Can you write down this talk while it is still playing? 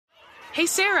Hey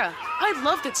Sarah, I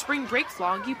love that spring break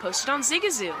vlog you posted on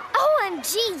Zigazoo.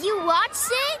 OMG, you watched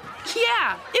it?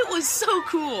 Yeah, it was so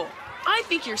cool. I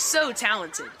think you're so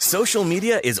talented. Social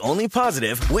media is only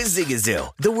positive with Zigazoo,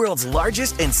 the world's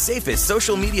largest and safest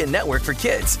social media network for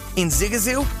kids. In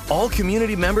Zigazoo, all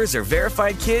community members are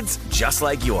verified kids just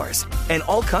like yours, and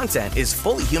all content is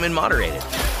fully human moderated.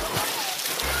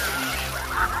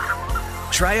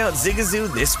 Try out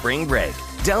Zigazoo this spring break.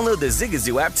 Download the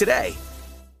Zigazoo app today.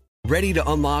 Ready to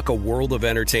unlock a world of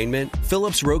entertainment?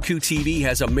 Philips Roku TV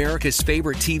has America's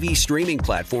favorite TV streaming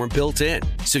platform built in,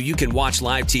 so you can watch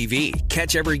live TV,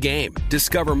 catch every game,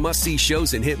 discover must-see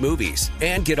shows and hit movies,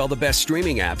 and get all the best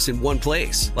streaming apps in one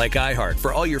place, like iHeart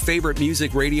for all your favorite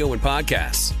music, radio, and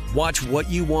podcasts. Watch what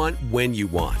you want, when you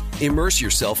want. Immerse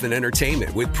yourself in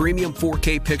entertainment with premium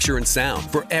 4K picture and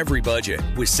sound for every budget,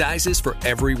 with sizes for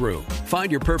every room.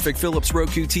 Find your perfect Philips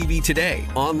Roku TV today,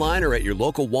 online or at your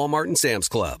local Walmart and Sam's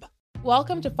Club.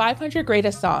 Welcome to 500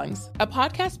 Greatest Songs, a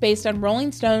podcast based on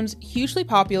Rolling Stone's hugely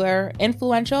popular,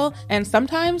 influential, and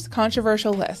sometimes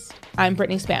controversial list. I'm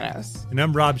Brittany Spanos. And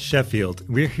I'm Rob Sheffield.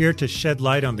 We're here to shed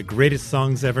light on the greatest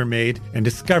songs ever made and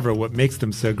discover what makes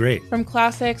them so great. From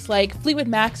classics like Fleetwood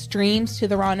Mac's Dreams to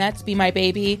the Ronettes' Be My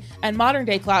Baby, and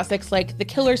modern-day classics like The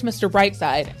Killer's Mr.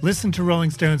 Brightside. Listen to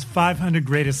Rolling Stone's 500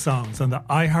 Greatest Songs on the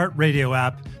iHeartRadio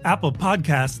app, Apple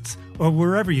Podcasts, or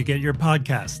wherever you get your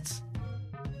podcasts.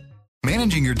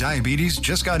 Managing your diabetes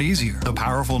just got easier. The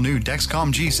powerful new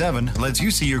Dexcom G7 lets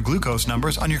you see your glucose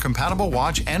numbers on your compatible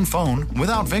watch and phone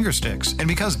without finger sticks. And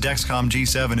because Dexcom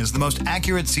G7 is the most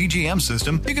accurate CGM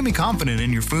system, you can be confident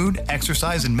in your food,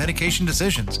 exercise, and medication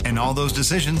decisions. And all those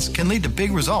decisions can lead to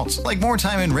big results, like more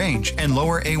time in range and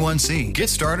lower A1C. Get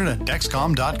started at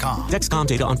Dexcom.com. Dexcom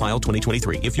data on file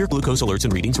 2023. If your glucose alerts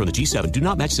and readings from the G7 do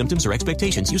not match symptoms or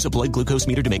expectations, use a blood glucose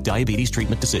meter to make diabetes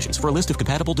treatment decisions. For a list of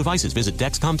compatible devices, visit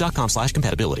Dexcom.com/compatibility.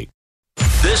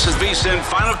 This is VSiN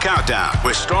Final Countdown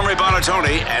with Stormy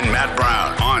Buonantony and Matt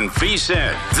Brown on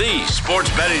VSiN, the Sports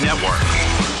Betting Network.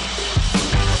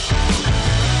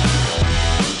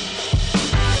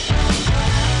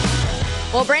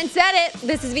 Well, Brent said it.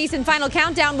 This is VSiN Final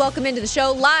Countdown. Welcome into the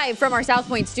show live from our South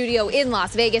Point studio in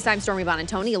Las Vegas. I'm Stormy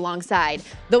Buonantony alongside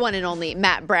the one and only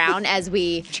Matt Brown as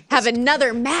we have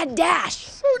another mad dash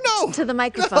to the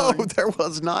microphone. No, there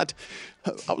was not.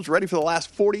 I was ready for the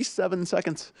last 47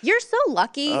 seconds. You're so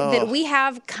lucky that we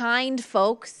have kind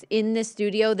folks in this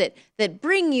studio that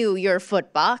bring you your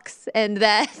foot box and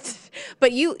that,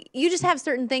 but you just have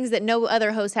certain things that no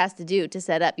other host has to do to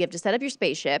set up. You have to set up your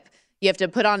spaceship. You have to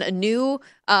put on a new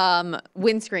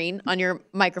windscreen on your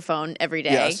microphone every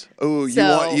day. Yes. Oh,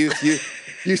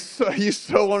 you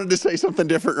so wanted to say something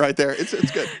different right there. It's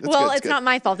good. It's not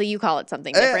my fault that you call it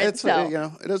something different.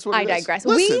 It is what I it digress. Is.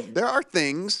 Listen, there are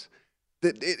things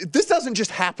that this doesn't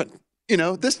just happen. You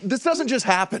know, this doesn't just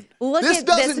happen. This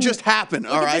doesn't just happen.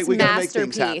 All right, we gotta make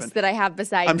things happen. That I have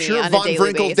beside I'm me sure on Von a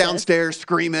daily Brinkle's basis. downstairs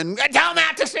screaming, "Tell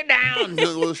Matt to sit down!"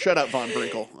 Well, shut up, Von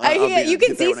Brinkle. You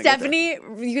can see Stephanie.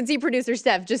 You can see producer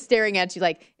Steph just staring at you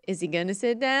like, is he going to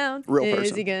sit down? Real person.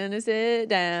 Is he going to sit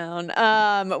down?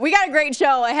 We got a great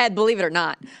show ahead, believe it or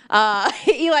not.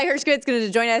 Eli Hershkowitz's going to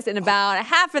join us in about a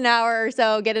half an hour or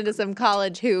so, get into some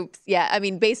college hoops. Yeah, I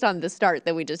mean, based on the start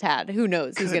that we just had, who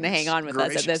knows who's going to hang on with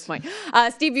us at this point.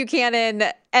 Steve Buchanan,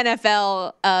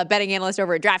 NFL betting analyst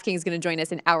over at DraftKings, is going to join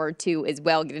us in hour 2 as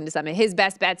well, get into some of his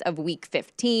best bets of Week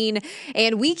 15.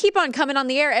 And we keep on coming on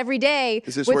the air every day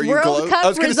is this with where you World gloat? Cup I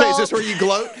was going to say, is this results. where you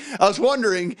gloat? I was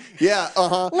wondering. Yeah,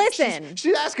 Listen.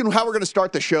 She's asking how we're going to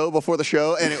start the show before the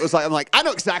show, and it was like, I'm like, I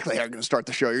know exactly how you're going to start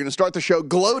the show. You're going to start the show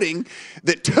gloating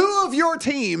that 2 of your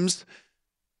teams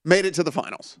made it to the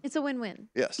finals. It's a win-win.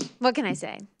 Yes. What can I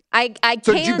say? I can't.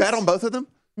 So did you bet on both of them?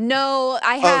 No,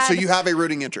 I had. Oh, so you have a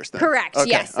rooting interest then? Correct, okay,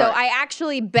 yes. So right. I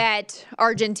actually bet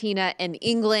Argentina and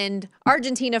England.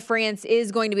 Argentina-France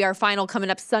is going to be our final coming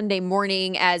up Sunday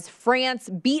morning as France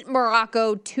beat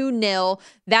Morocco 2-0.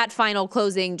 That final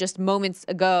closing just moments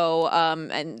ago.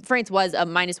 And France was a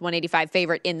minus 185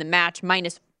 favorite in the match,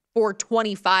 minus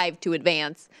 425 to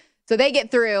advance. So they get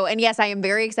through. And yes, I am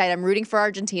very excited. I'm rooting for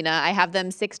Argentina. I have them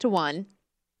 6-1.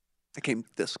 I came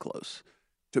this close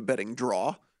to betting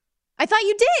draw. I thought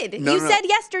you did. No, you said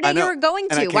yesterday you were going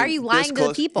to. Why are you lying to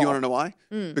the people? You want to know why?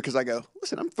 Because I go,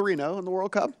 listen, I'm 3-0 in the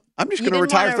World Cup. I'm just going to didn't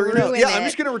retire wanna 3-0. ruin Yeah, it. I'm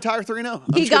just going to retire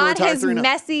 3-0. He got his 3-0.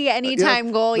 messy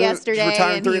anytime goal yesterday,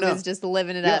 and he 3-0. was just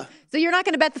living it up. So you're not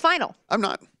going to bet the final? I'm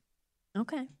not.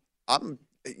 Okay.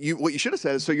 What you should have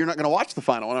said is, so you're not going to watch the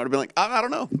final. And I would have been like, I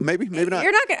don't know. Maybe not.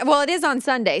 You're not going to. Well, it is on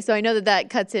Sunday, so I know that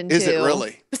cuts into. Is it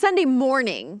really? Sunday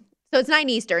morning. So it's 9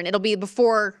 Eastern. It'll be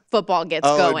before football gets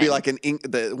going. It'd be like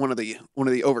one of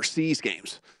the overseas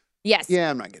games. Yes. Yeah,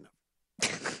 I'm not getting up.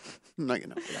 I'm not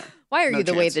getting up for that. Why are No you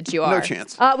the way chance. that you are? No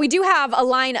chance. We do have a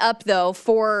line up, though,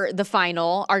 for the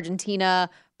final. Argentina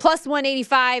plus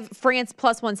 185, France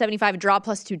plus 175, draw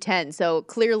plus 210. So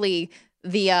clearly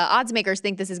the odds makers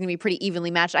think this is going to be pretty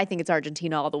evenly matched. I think it's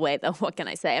Argentina all the way, though. What can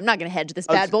I say? I'm not going to hedge this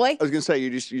bad boy. I was going to say, you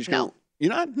just No.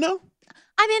 You're not? No?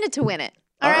 I'm in it to win it.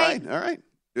 All right. All right.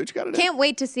 Do what you got to do. Can't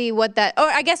wait to see what that. Oh,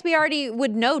 I guess we already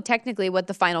would know technically what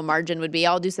the final margin would be.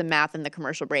 I'll do some math in the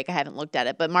commercial break. I haven't looked at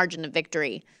it, but margin of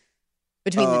victory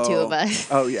between the two of us.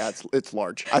 Oh yeah, it's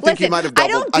large. I think you might have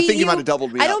doubled. I think you might have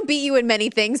doubled me up. I don't beat you in many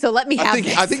things, so let me have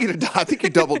this. I think you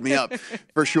doubled me up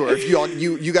for sure. If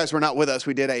you guys were not with us,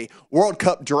 we did a World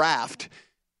Cup draft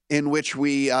in which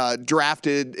we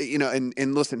drafted.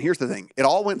 And listen, here's the thing: it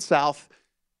all went south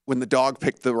when the dog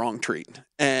picked the wrong treat.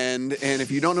 And if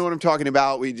you don't know what I'm talking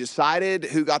about, we decided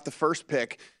who got the first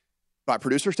pick by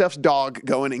producer Steph's dog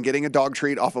going and getting a dog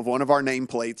treat off of one of our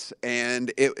nameplates,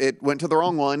 and it went to the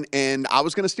wrong one, and I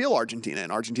was going to steal Argentina,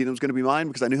 and Argentina was going to be mine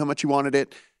because I knew how much you wanted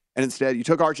it, and instead you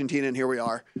took Argentina, and here we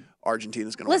are.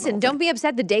 Argentina's going to Listen, don't be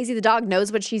upset that Daisy the dog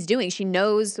knows what she's doing. She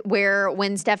knows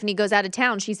when Stephanie goes out of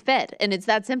town, she's fed, and it's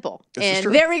that simple. And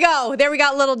there we go. There we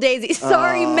got little Daisy.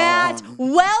 Sorry, Matt.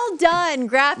 Well done,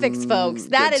 graphics folks.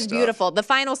 That is beautiful. The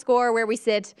final score where we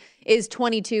sit is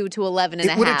 22-11 and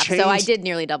a half. So I did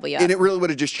nearly double you up. And it really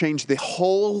would have just changed the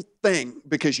whole thing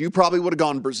because you probably would have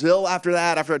gone Brazil after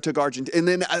that, after I took Argentina. And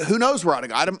then who knows where I'd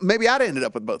have gone. Maybe I'd have ended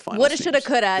up with both finals. Woulda, shoulda,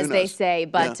 coulda, as they say.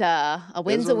 But a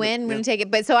win's a win. I'm going to take it.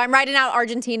 But so I'm writing out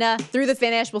Argentina through the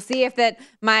finish. We'll see if that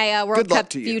my World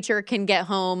Cup future can get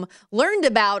home. Learned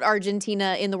about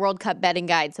Argentina in the World Cup betting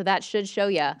guide. So that should show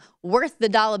you worth the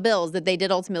dollar bills that they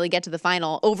did ultimately get to the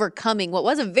final, overcoming what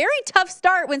was a very tough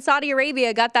start when Saudi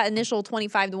Arabia got that initial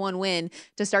 25-1 win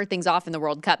to start things off in the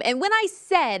World Cup. And when I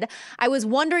said I was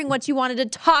wondering what you wanted to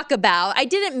talk about, I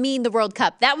didn't mean the World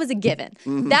Cup. That was a given.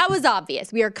 Mm-hmm. That was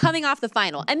obvious. We are coming off the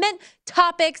final. I meant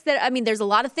topics that, there's a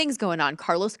lot of things going on.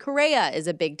 Carlos Correa is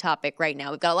a big topic right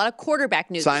now. We've got a lot of quarterback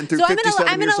news. Signed through so 57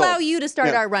 I'm going to allow you to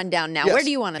start our rundown now. Yes. Where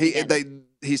do you want to begin?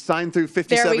 He's signed through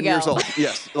 57 years old.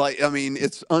 Yes.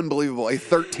 It's unbelievable. A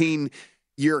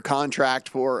 13-year contract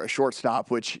for a shortstop,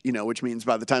 which means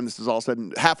by the time this is all said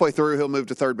and halfway through, he'll move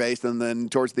to third base, and then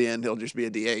towards the end, he'll just be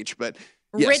a DH. But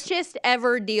yes, richest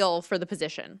ever deal for the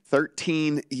position.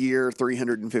 13-year,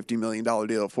 $350 million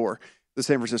deal for the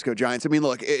San Francisco Giants.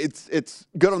 Look, it's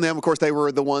good on them. Of course, they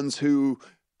were the ones who,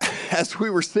 as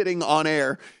we were sitting on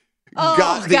air,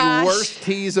 got the worst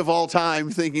tease of all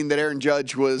time, thinking that Aaron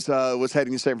Judge was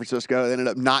heading to San Francisco. It ended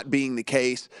up not being the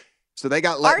case. So they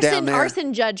got let down there.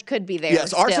 Arson Judge could be there.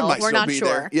 Yes, Arson might We're still not be sure.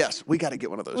 there. Yes, we got to get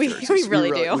one of those jerseys. We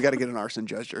really do. We got to get an Arson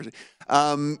Judge jersey.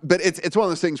 But it's one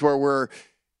of those things where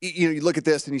you look at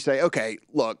this and you say, okay,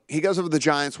 look, he goes over to the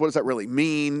Giants. What does that really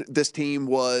mean? This team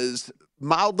was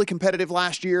mildly competitive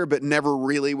last year, but never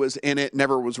really was in it,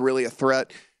 never was really a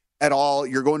threat at all.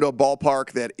 You're going to a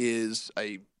ballpark that is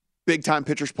a big-time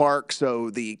pitcher's park,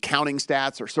 so the counting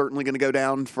stats are certainly going to go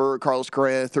down for Carlos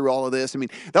Correa through all of this.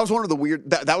 That was one of the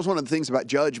that was one of the things about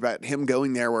Judge, about him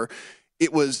going there, where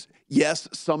it was, yes,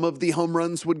 some of the home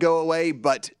runs would go away,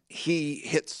 but he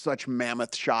hit such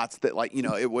mammoth shots that,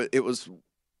 it was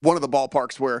one of the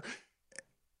ballparks where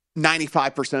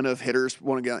 95% of hitters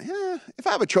want to go, if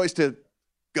I have a choice to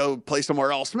go play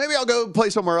somewhere else, maybe I'll go play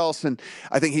somewhere else. And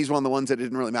I think he's one of the ones that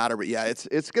didn't really matter. But yeah,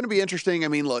 it's going to be interesting.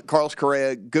 Look, Carlos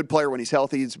Correa, good player when he's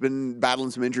healthy. He's been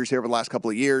battling some injuries here over the last couple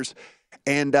of years.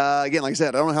 And again, like I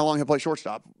said, I don't know how long he'll play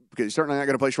shortstop, because he's certainly not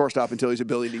going to play shortstop until he's 1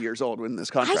 billion years old when this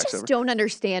contract's over. I just don't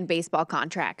understand baseball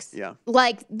contracts. Yeah.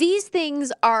 These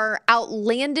things are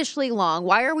outlandishly long.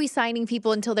 Why are we signing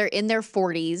people until they're in their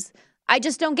 40s? I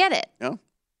just don't get it. Yeah.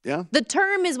 Yeah. The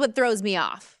term is what throws me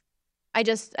off. I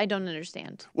don't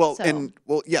understand.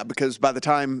 Because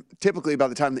typically by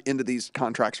the time the end of these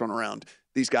contracts run around,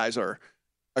 these guys are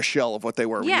a shell of what they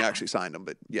were when you actually signed them.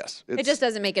 But yes, it just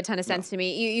doesn't make a ton of sense to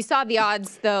me. You saw the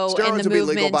odds though. Steroids in the will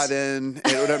be legal by then.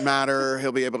 It doesn't matter.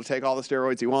 He'll be able to take all the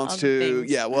steroids he wants to.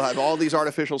 Yeah, we'll have all these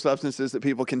artificial substances that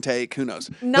people can take. Who knows?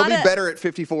 He'll be better at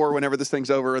 54 whenever this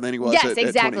thing's over than he was. Yes,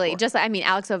 exactly. At 24. Just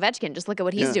Alex Ovechkin. Just look at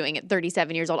what he's doing at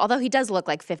 37 years old. Although he does look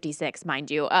like 56,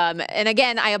 mind you. And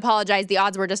again, I apologize. The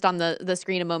odds were just on the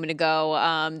screen a moment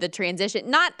ago. The transition,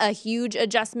 not a huge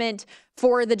adjustment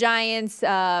for the Giants,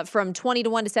 from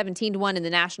 20-1 to 17-1 in the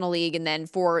National League, and then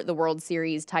for the World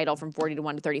Series title from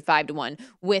 40-1 to 35-1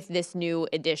 with this new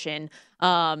addition.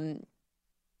 So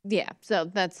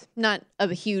that's not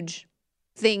a huge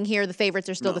thing here. The favorites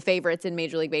are still the favorites in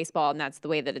Major League Baseball, and that's the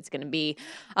way that it's going to be.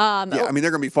 They're going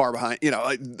to be far behind.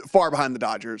 Far behind the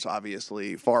Dodgers,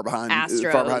 obviously, far behind the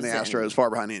Astros, far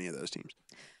behind any of those teams.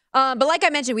 But like I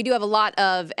mentioned, we do have a lot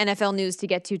of NFL news to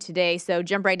get to today, so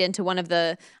jump right into one of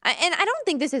the – and I don't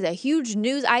think this is a huge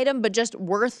news item, but just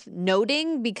worth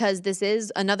noting because this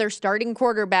is another starting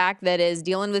quarterback that is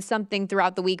dealing with something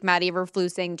throughout the week. Matt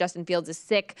Eberflus saying Justin Fields is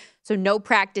sick, so no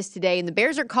practice today, and the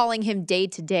Bears are calling him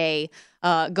day-to-day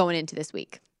going into this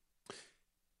week.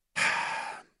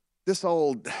 This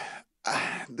whole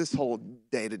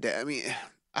day-to-day, I mean –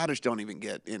 I just don't even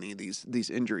get any of these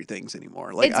injury things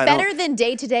anymore. Like, it's better than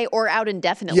day to day or out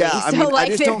indefinitely. Yeah, I mean, like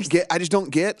I just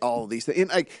don't get all of these things. And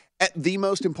like at the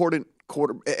most important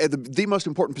the most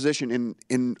important position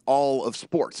in all of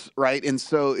sports, right? And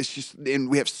so it's just, and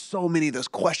we have so many of those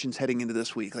questions heading into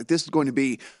this week. Like this is going to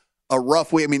be a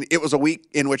rough week. I mean, it was a week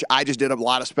in which I just did a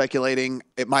lot of speculating.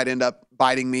 It might end up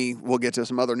biting me. We'll get to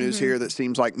some other news here that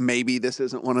seems like maybe this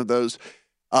isn't one of those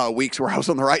weeks where I was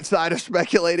on the right side of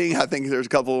speculating. I think there's a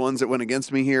couple of ones that went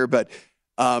against me here, but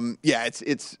yeah,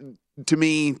 it's to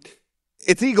me,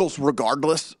 it's Eagles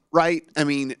regardless, right? I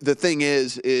mean, the thing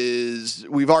is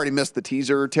we've already missed the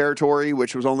teaser territory,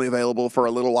 which was only available for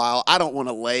a little while. I don't want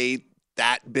to lay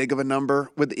that big of a number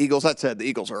with the Eagles. That said, the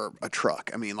Eagles are a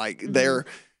truck. I mean, like they're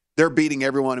beating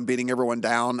everyone and beating everyone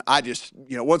down. I just,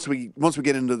 once we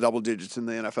get into the double digits in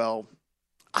the NFL,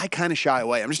 I kind of shy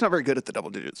away. I'm just not very good at the double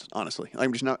digits, honestly.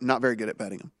 I'm just not very good at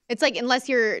betting them. It's like unless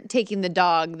you're taking the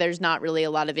dog, there's not really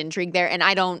a lot of intrigue there. And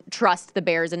I don't trust the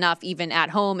Bears enough, even at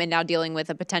home, and now dealing with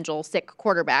a potential sick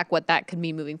quarterback, what that could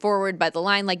mean moving forward. But the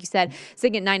line, like you said,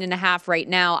 sitting at 9.5 right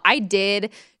now. I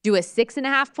did do a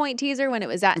 6.5 point teaser when it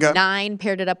was at 9,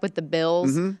 paired it up with the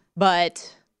Bills.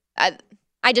 But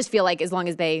I just feel like as long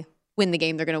as they win the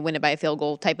game, they're going to win it by a field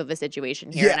goal type of a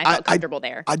situation here, and I felt comfortable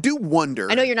there. I do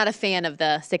wonder. I know you're not a fan of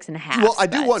the 6.5. Well, I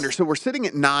do wonder. So we're sitting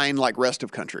at 9 like rest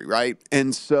of country, right?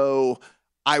 And so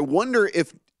I wonder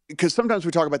if, because sometimes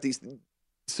we talk about these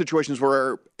situations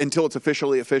where until it's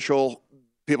officially official,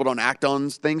 people don't act on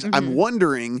things. I'm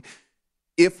wondering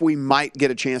if we might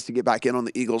get a chance to get back in on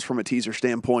the Eagles from a teaser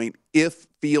standpoint if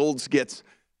Fields gets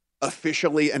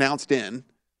officially announced in,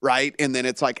 right? And then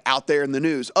it's like out there in the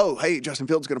news, oh, hey, Justin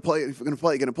Fields is going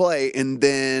to play. And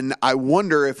then I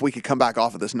wonder if we could come back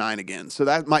off of this 9 again. So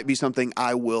that might be something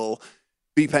I will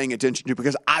be paying attention to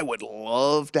because I would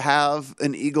love to have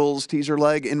an Eagles teaser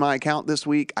leg in my account this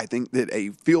week. I think that a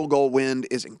field goal win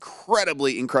is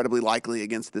incredibly, incredibly likely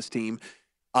against this team,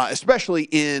 especially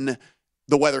in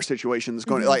the weather situation that's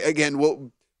going like, again,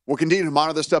 we'll continue to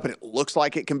monitor this stuff, and it looks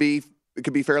like it can be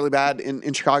fairly bad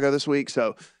in Chicago this week.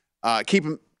 So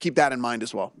keep that in mind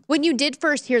as well. When you did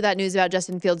first hear that news about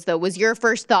Justin Fields, though, was your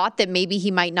first thought that maybe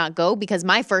he might not go? Because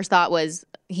my first thought was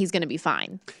he's going to be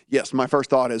fine. Yes, my first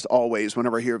thought is always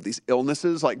whenever I hear of these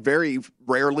illnesses, like very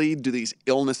rarely do these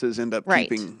illnesses end up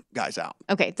keeping guys out.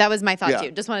 Okay, that was my thought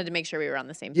too. Just wanted to make sure we were on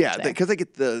the same page. Yeah, because they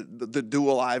get the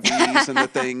dual IVs and the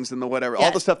things and the whatever,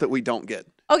 all the stuff that we don't get.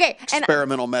 Okay,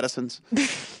 experimental medicines.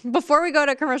 Before we go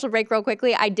to commercial break real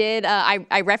quickly, I did,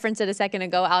 I referenced it a second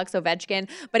ago, Alex Ovechkin,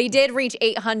 but he did reach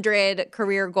 800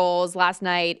 career goals last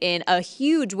night in a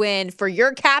huge win for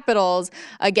your Capitals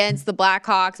against the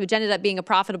Blackhawks, which ended up being a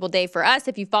profitable day for us.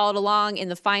 If you followed along in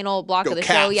the final block of the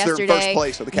show yesterday. They're in first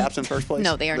place. Are the Caps in first place?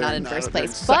 No, they are not in first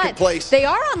place. But they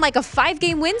are on like a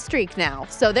 5-game win streak now.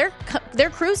 So they're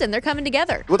cruising. They're coming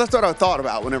together. Well, that's what I thought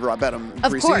about whenever I bet them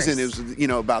preseason. It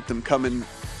was, about them coming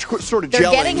sort of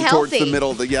gelling towards the middle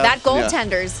of the that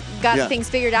goaltender's got things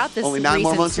figured out this only 9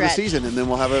 more months of the season, and then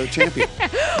we'll have a champion.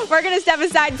 We're going to step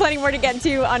aside. Plenty more to get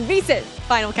to on VSiN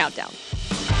Final Countdown.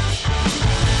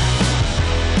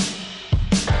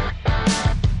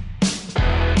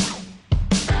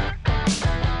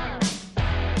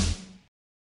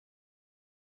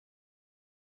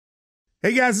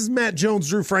 Hey guys, this is Matt Jones,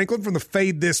 Drew Franklin from the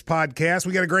Fade This podcast.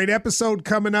 We got a great episode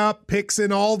coming up, picks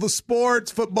in all the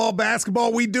sports, football,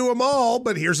 basketball, we do them all,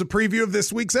 but here's a preview of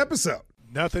this week's episode.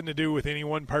 Nothing to do with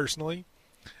anyone personally,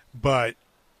 but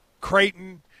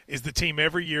Creighton is the team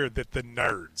every year that the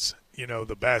nerds,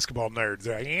 the basketball nerds,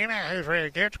 they're like, who's ready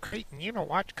against Creighton?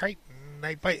 Watch Creighton.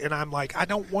 They play. And I'm like, I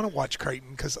don't want to watch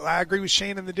Creighton because I agree with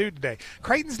Shane and the dude today.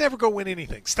 Creighton's never going to win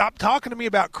anything. Stop talking to me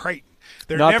about Creighton.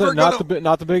 They're not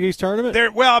the Big East tournament.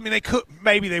 They could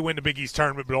maybe they win the Big East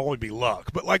tournament, but it'll only be luck.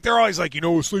 But they're always like,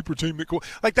 a sleeper team that cool.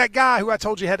 Like that guy who I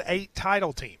told you had 8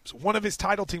 title teams. One of his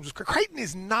title teams was Creighton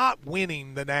is not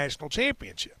winning the national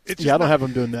championship. I don't have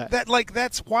them doing that.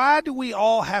 That's why do we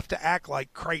all have to act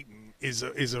like Creighton is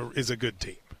a good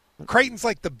team? Creighton's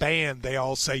like the band they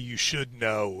all say you should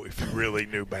know if you really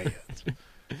knew bands.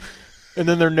 And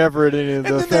then they're never at any of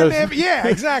the yeah,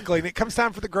 exactly. And it comes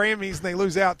time for the Grammys, and they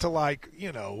lose out to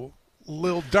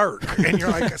Lil Durk, and you're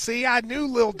like, see, I knew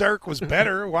Lil Durk was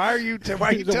better. Why are you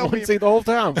telling me? See the whole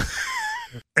time.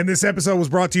 And this episode was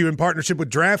brought to you in partnership with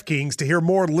DraftKings. To hear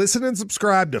more, listen and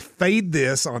subscribe to Fade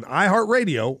This on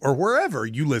iHeartRadio or wherever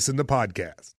you listen to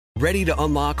podcasts. Ready to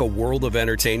unlock a world of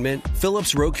entertainment?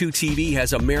 Philips Roku TV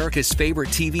has America's favorite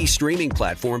TV streaming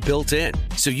platform built in.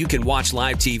 So you can watch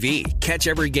live TV, catch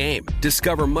every game,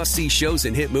 discover must-see shows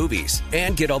and hit movies,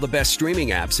 and get all the best streaming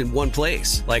apps in one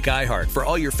place, like iHeart for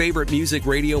all your favorite music,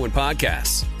 radio, and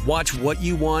podcasts. Watch what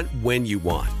you want, when you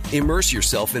want. Immerse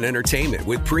yourself in entertainment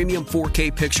with premium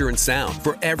 4K picture and sound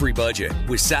for every budget,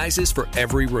 with sizes for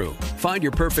every room. Find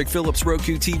your perfect Philips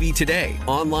Roku TV today,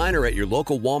 online or at your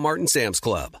local Walmart and Sam's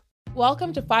Club.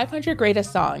 Welcome to 500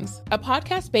 Greatest Songs, a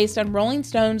podcast based on Rolling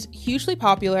Stone's hugely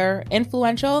popular,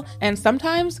 influential, and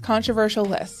sometimes controversial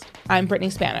list. I'm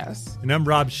Brittany Spanos. And I'm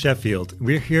Rob Sheffield.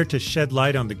 We're here to shed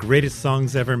light on the greatest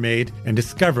songs ever made and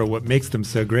discover what makes them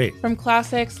so great. From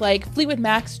classics like Fleetwood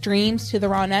Mac's Dreams to the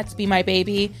Ronettes' Be My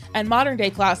Baby, and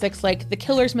modern-day classics like The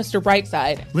Killers' Mr.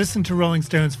 Brightside. Listen to Rolling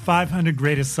Stone's 500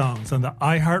 Greatest Songs on the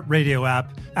iHeartRadio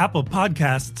app, Apple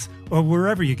Podcasts, or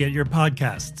wherever you get your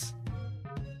podcasts.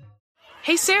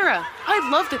 Hey, Sarah,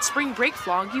 I love that spring break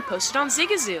vlog you posted on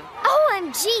Zigazoo.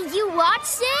 OMG, you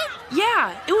watched it?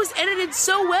 Yeah, it was edited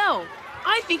so well.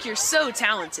 I think you're so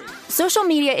talented. Social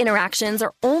media interactions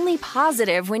are only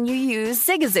positive when you use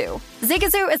Zigazoo.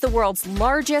 Zigazoo is the world's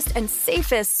largest and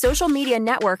safest social media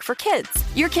network for kids.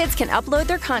 Your kids can upload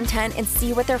their content and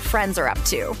see what their friends are up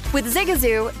to. With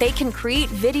Zigazoo, they can create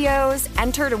videos,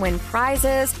 enter to win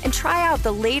prizes, and try out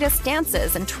the latest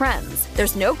dances and trends.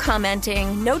 There's no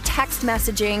commenting, no text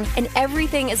messaging, and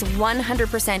everything is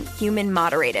 100% human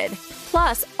moderated.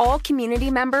 Plus, all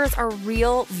community members are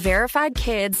real, verified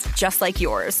kids just like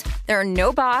yours. There are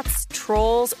no bots,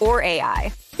 trolls, or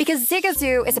AI. Because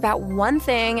Zigazoo is about one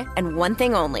thing and one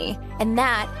thing only, and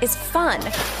that is fun.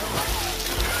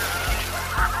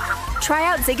 Try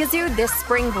out Zigazoo this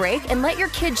spring break and let your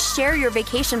kids share your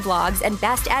vacation vlogs and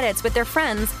best edits with their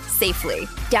friends safely.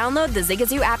 Download the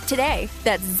Zigazoo app today.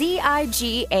 That's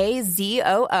Zigazoo.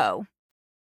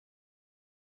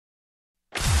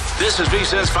 This is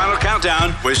VSiN's Final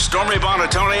Countdown with Stormy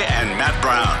Buonantony and Matt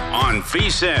Brown on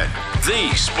VSiN,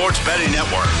 the Sports Betting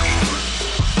Network.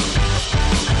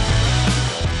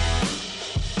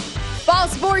 Fall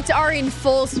sports are in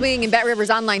full swing, and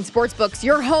BetRivers Online Sportsbooks,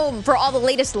 your home for all the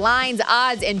latest lines,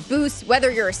 odds, and boosts.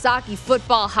 Whether you're a soccer,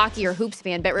 football, hockey, or hoops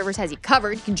fan, BetRivers has you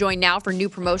covered. You can join now for new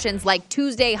promotions like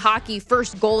Tuesday hockey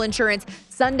first goal insurance,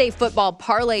 Sunday football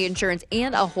parlay insurance,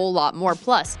 and a whole lot more.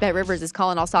 Plus, BetRivers is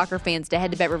calling all soccer fans to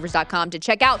head to BetRivers.com to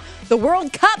check out the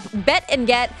World Cup Bet and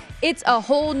Get. It's a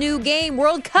whole new game.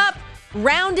 World Cup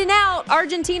rounding out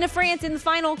Argentina, France in the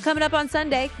final coming up on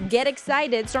Sunday. Get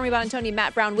excited. Stormy Buonantony and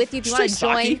Matt Brown with you. If you want to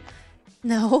join.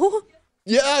 No.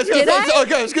 Yeah, I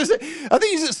was going to say, I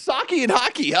think he's Saki and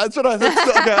hockey. That's what I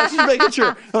thought. Okay, I was just making sure.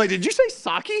 I'm like, did you say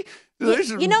Saki?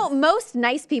 You know, most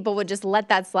nice people would just let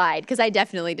that slide because I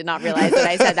definitely did not realize that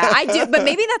I said that. I do, but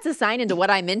maybe that's a sign into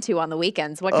what I'm into on the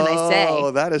weekends. What can I say?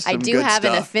 Oh, that is some I do good have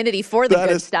stuff. an affinity for the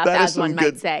good stuff, as one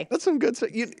might say. That's some good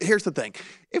stuff. Here's the thing.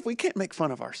 If we can't make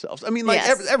fun of ourselves, I mean, like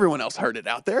everyone else heard it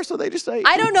out there, so they just say.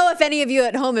 I don't know if any of you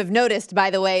at home have noticed, by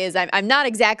the way, is I'm not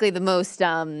exactly the most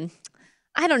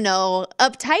I don't know,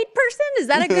 uptight person? Is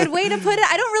that a good way to put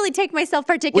it? I don't really take myself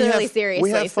particularly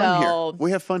seriously. We have fun here.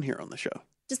 We have fun here on the show.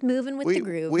 Just moving with the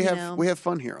groove. We have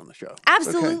fun here on the show.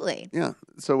 Absolutely. Okay. Yeah.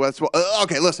 So that's what.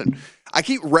 Okay, listen. I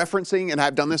keep referencing, and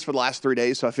I've done this for the last 3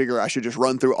 days, so I figure I should just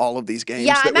run through all of these games.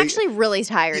 Yeah, I'm actually really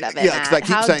tired of it. Yeah, because I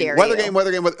keep saying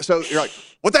weather game. So you're like,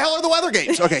 what the hell are the weather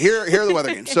games? Okay, here are the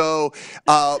weather games. So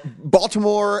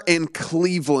Baltimore and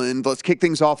Cleveland. Let's kick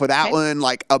things off with that one.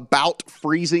 Like about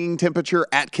freezing temperature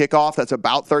at kickoff. That's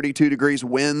about 32 degrees.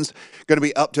 Winds going to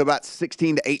be up to about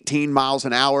 16 to 18 miles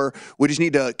an hour. We just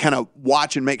need to kind of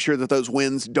watch and make sure that those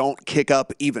winds don't kick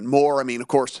up even more. I mean, of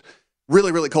course,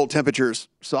 really, really cold temperatures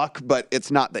suck, but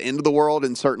it's not the end of the world,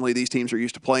 and certainly these teams are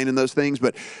used to playing in those things.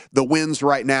 But the winds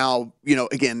right now,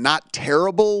 again, not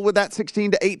terrible with that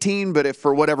 16 to 18, but if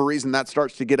for whatever reason that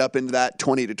starts to get up into that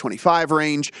 20 to 25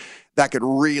 range, that could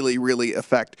really, really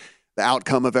affect the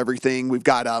outcome of everything. We've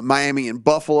got Miami and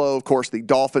Buffalo. Of course, the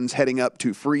Dolphins heading up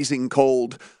to freezing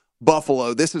cold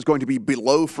Buffalo. This is going to be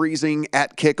below freezing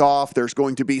at kickoff. There's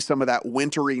going to be some of that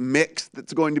wintry mix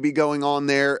that's going to be going on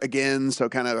there again. So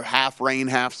kind of half rain,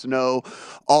 half snow,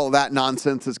 all of that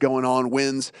nonsense is going on.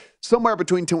 Winds somewhere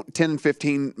between 10 and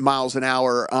 15 miles an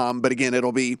hour. But again,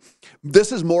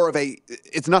 this is more of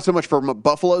it's not so much from a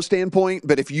Buffalo standpoint,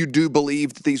 but if you do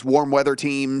believe that these warm weather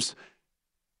teams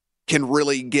can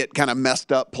really get kind of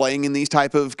messed up playing in these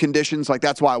type of conditions. Like,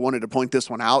 that's why I wanted to point this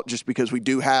one out, just because we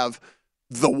do have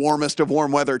the warmest of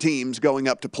warm weather teams going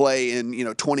up to play in,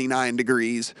 29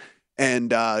 degrees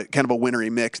and kind of a wintry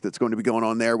mix that's going to be going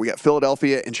on there. We got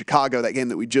Philadelphia and Chicago, that game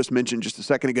that we just mentioned just a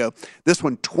second ago. This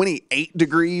one, 28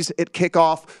 degrees at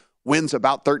kickoff. Winds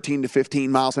about 13 to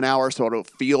 15 miles an hour, so it'll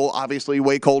feel obviously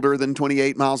way colder than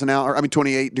 28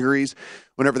 degrees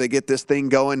whenever they get this thing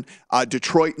going.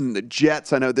 Detroit and the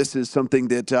Jets, I know this is something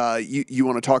that you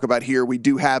want to talk about here. We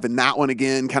do have in that one,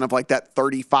 again, kind of like that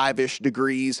 35-ish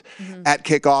degrees at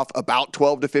kickoff, about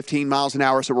 12 to 15 miles an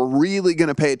hour. So we're really going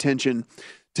to pay attention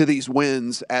to these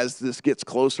winds as this gets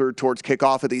closer towards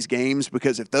kickoff of these games,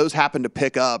 because if those happen to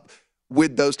pick up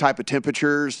with those type of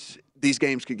temperatures, these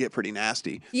games could get pretty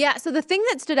nasty. Yeah, so the thing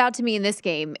that stood out to me in this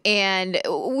game, and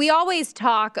we always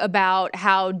talk about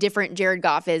how different Jared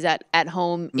Goff is at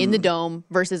home in the Dome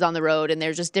versus on the road, and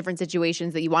there's just different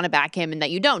situations that you want to back him and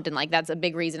that you don't. And, that's a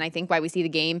big reason, I think, why we see the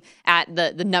game at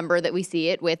the number that we see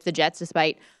it with the Jets,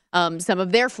 despite some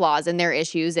of their flaws and their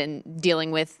issues and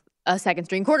dealing with a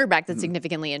second-string quarterback that's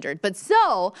significantly injured. But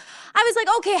so I was like,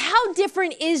 okay, how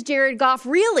different is Jared Goff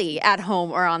really at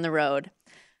home or on the road?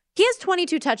 He has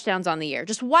 22 touchdowns on the year.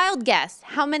 Just wild guess.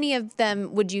 How many of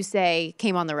them would you say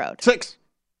came on the road? 6.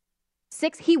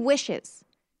 6? He wishes.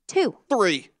 2.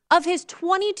 3. Of his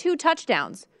 22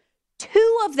 touchdowns,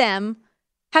 2 of them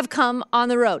have come on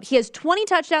the road. He has 20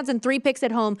 touchdowns and 3 picks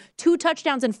at home, 2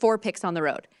 touchdowns and 4 picks on the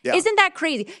road. Yeah. Isn't that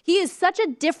crazy? He is such a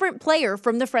different player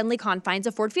from the friendly confines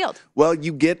of Ford Field. Well,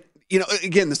 you get,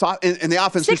 again, this and the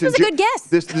offense. 6 was a good guess.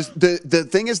 The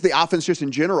thing is, the offense just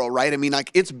in general, right? I mean,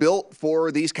 it's built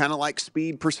for these kind of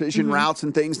speed, precision routes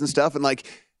and things and stuff, and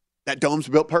that dome's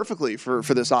built perfectly for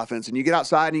this offense. And you get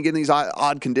outside and you get in these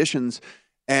odd conditions.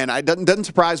 And it doesn't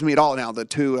surprise me at all now. The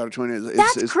 2 out of 20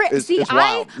 is crazy. See,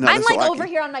 wild. I'm over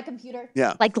here on my computer,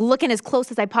 looking as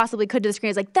close as I possibly could to the screen.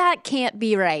 I was like, that can't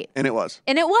be right. And it was.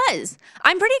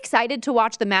 I'm pretty excited to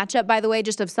watch the matchup, by the way,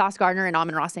 just of Sauce Gardner and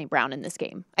Amon-Ra St. Brown in this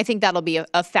game. I think that'll be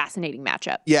a fascinating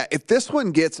matchup. Yeah, if this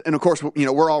one gets, and of course,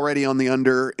 we're already on the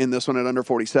under in this one at under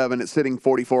 47. It's sitting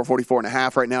 44,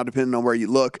 44.5 right now, depending on where you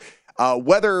look.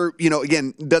 Weather,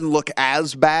 again, doesn't look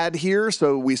as bad here,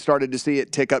 so we started to see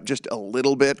it tick up just a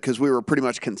little bit because we were pretty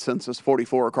much consensus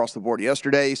 44 across the board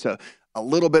yesterday, so a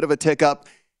little bit of a tick up.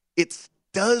 It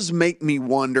does make me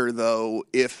wonder, though,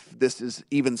 if this is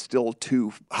even still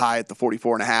too high at the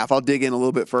 44.5. I'll dig in a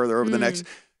little bit further over the next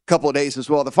couple of days as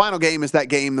well. The final game is that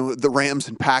game, the Rams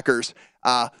and Packers.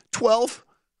 12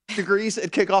 degrees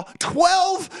at kickoff.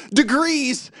 12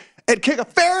 degrees at kickoff.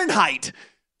 Fahrenheit.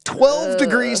 12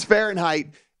 degrees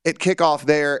Fahrenheit at kickoff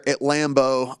there at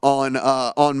Lambeau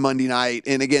on Monday night.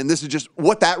 And again, this is just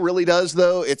what that really does,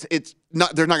 though. It's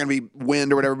not, there's not going to be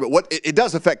wind or whatever, but what it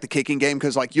does affect the kicking game,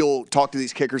 because you'll talk to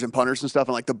these kickers and punters and stuff,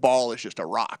 and the ball is just a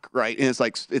rock, right? And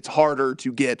it's harder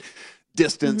to get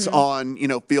distance on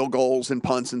field goals and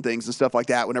punts and things and stuff like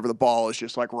that whenever the ball is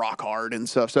just rock hard and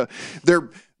stuff. So there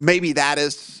maybe that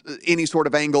is any sort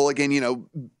of angle. Again,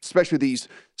 especially these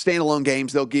standalone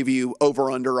games, they'll give you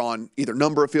over-under on either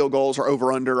number of field goals or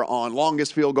over-under on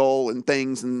longest field goal and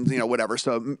things and, whatever.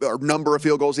 So, or number of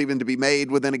field goals even to be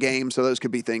made within a game. So those could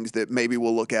be things that maybe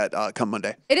we'll look at come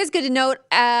Monday. It is good to note.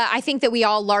 I think that we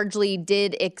all largely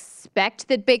did expect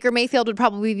that Baker Mayfield would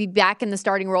probably be back in the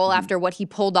starting role after what he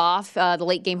pulled off the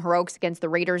late game heroics against the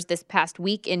Raiders this past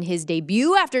week in his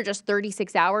debut after just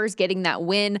 36 hours getting that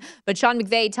win. But Sean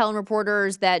McVay telling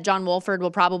reporters that John Wolford will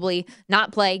probably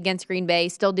not play against Green Bay,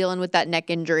 still dealing with that neck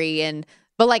injury.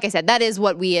 But like I said, that is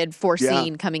what we had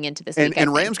foreseen coming into this week.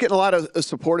 And Rams getting a lot of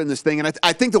support in this thing. And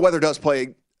I think the weather does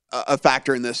play a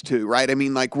factor in this too, right? I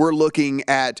mean, we're looking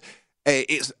at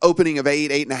it's opening of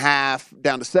 8.5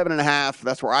 down to 7.5.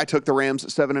 That's where I took the Rams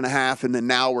at 7.5. And then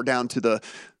now we're down to the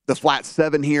flat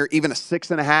 7 here, even a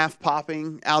 6.5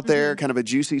 popping out there, kind of a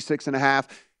juicy 6.5.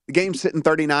 The game's sitting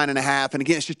 39.5, and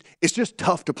again, it's just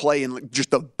tough to play in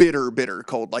just a bitter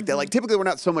cold like that. Typically, we're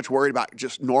not so much worried about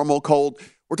just normal cold.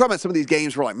 We're talking about some of these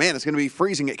games where man, it's going to be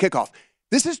freezing at kickoff.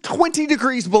 This is 20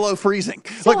 degrees below freezing.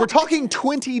 So we're talking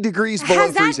 20 degrees below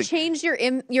freezing. Has that changed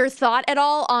your thought at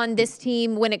all on this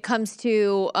team when it comes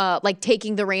to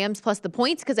taking the Rams plus the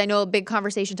points? Because I know a big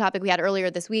conversation topic we had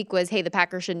earlier this week was, hey, the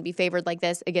Packers shouldn't be favored like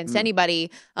this against anybody.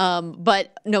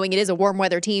 But knowing it is a warm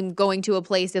weather team going to a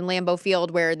place in Lambeau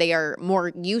Field where they are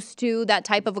more used to that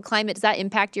type of a climate, does that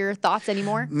impact your thoughts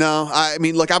anymore? No. I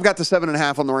mean, look, I've got the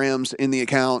 7.5 on the Rams in the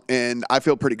account, and I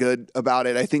feel pretty good about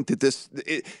it. I think that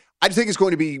I think it's going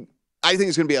to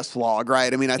be a slog,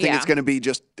 right? I mean, I think it's going to be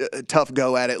just a tough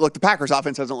go at it. Look, the Packers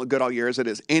offense hasn't looked good all year as it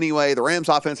is anyway. The Rams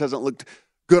offense hasn't looked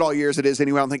good all year as it is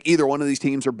anyway. I don't think either one of these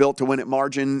teams are built to win at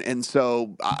margin. And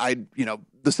so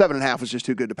the 7.5 was just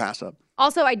too good to pass up.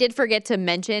 Also, I did forget to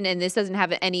mention, and this doesn't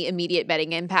have any immediate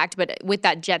betting impact, but with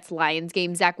that Jets-Lions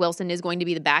game, Zach Wilson is going to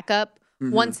be the backup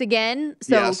once again.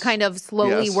 So kind of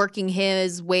slowly working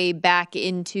his way back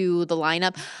into the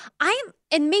lineup.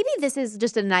 And maybe this is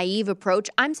just a naive approach.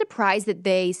 I'm surprised that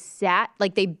they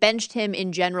they benched him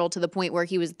in general to the point where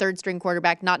he was third string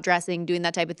quarterback, not dressing, doing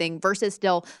that type of thing, versus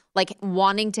still like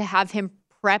wanting to have him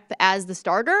prep as the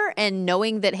starter and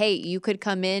knowing that, hey, you could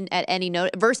come in at any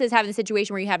note versus having the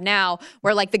situation where you have now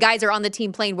where like the guys are on the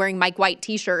team playing wearing Mike White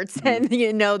t-shirts and,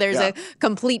 there's a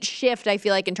complete shift, I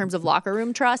feel like, in terms of locker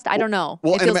room trust. I don't know.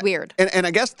 It feels weird. And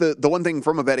I guess the one thing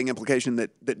from a betting implication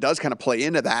that does kind of play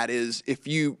into that is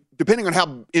depending on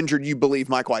how injured you believe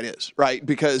Mike White is, right?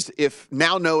 Because if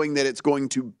now knowing that it's going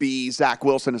to be Zach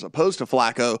Wilson as opposed to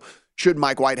Flacco, should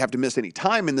Mike White have to miss any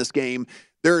time in this game,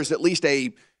 there's at least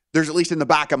in the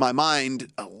back of my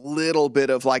mind a little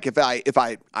bit of like if I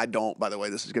don't, by the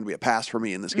way, this is going to be a pass for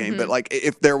me in this game, but like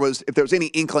if there was any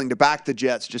inkling to back the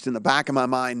Jets, just in the back of my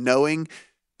mind, knowing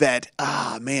that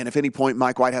if any point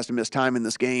Mike White has to miss time in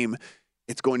this game,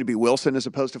 it's going to be Wilson as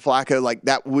opposed to Flacco, like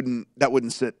that wouldn't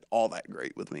sit all that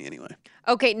great with me anyway.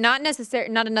 Okay, not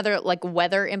another like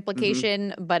weather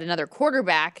implication, but another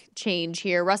quarterback change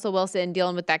here. Russell Wilson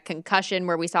dealing with that concussion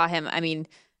where we saw him,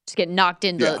 just get knocked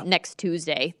into next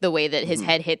Tuesday, the way that his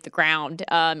head hit the ground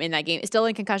in that game. Still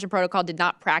in concussion protocol, did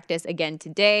not practice again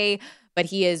today, but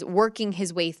he is working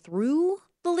his way through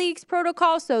the league's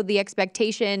protocol. So the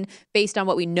expectation, based on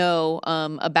what we know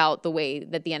about the way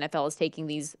that the NFL is taking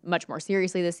these much more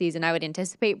seriously this season, I would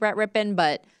anticipate Brett Rippon,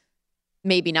 but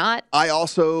maybe not. I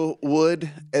also would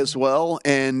as well,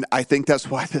 and I think that's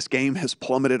why this game has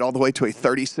plummeted all the way to a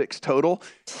 36 total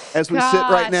as we sit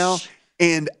right now.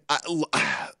 And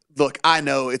look, I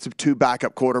know it's two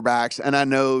backup quarterbacks, and I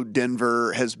know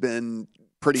Denver has been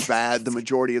pretty bad the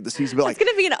majority of the season. But it's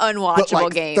going to be an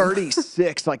unwatchable game.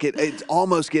 36, it's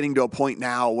almost getting to a point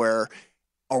now where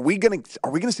are we going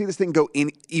to see this thing go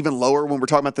in even lower when we're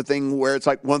talking about the thing where it's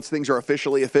like once things are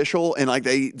officially official and like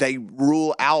they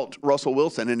rule out Russell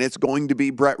Wilson and it's going to be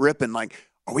Brett Rippon, like.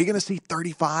 Are we going to see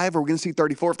 35 or are we going to see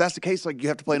 34? If that's the case, like you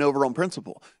have to play an over on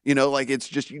principle. You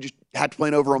just have to play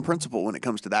an over on principle when it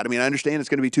comes to that. I understand it's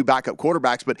going to be two backup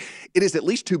quarterbacks, but it is at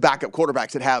least two backup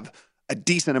quarterbacks that have a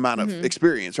decent amount of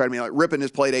experience, right? Like Rippon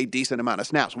has played a decent amount of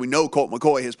snaps. We know Colt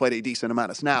McCoy has played a decent amount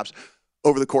of snaps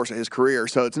over the course of his career.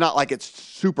 So it's not like it's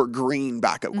super green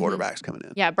backup quarterbacks coming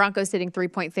in. Yeah, Broncos sitting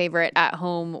 3-point favorite at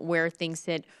home where things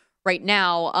sit right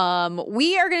now.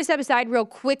 We are going to step aside real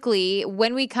quickly.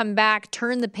 When we come back,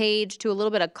 turn the page to a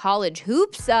little bit of college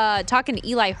hoops. Talking to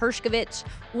Eli Hershkovich,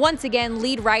 once again,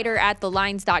 lead writer at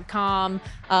thelines.com.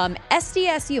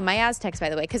 SDSU, my Aztecs, by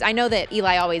the way, because I know that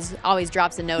Eli always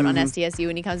drops a note on SDSU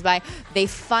when he comes by. They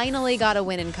finally got a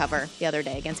win and cover the other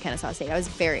day against Kennesaw State. I was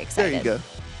very excited. There you go.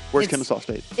 Where's Kennesaw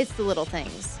State? It's the little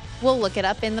things. We'll look it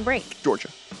up in the break. Georgia.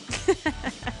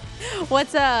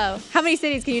 How many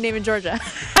cities can you name in Georgia?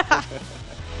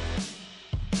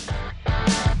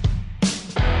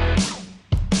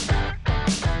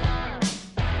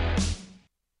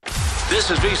 This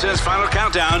is VSiN's Final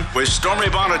Countdown with Stormy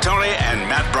Buonantony and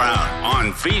Matt Brown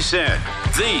on VSiN,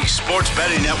 the Sports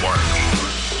Betting Network.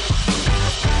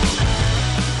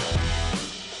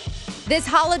 This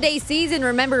holiday season,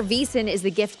 remember, VSiN is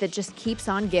the gift that just keeps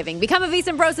on giving. Become a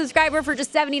VSiN Pro subscriber for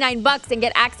just $79 and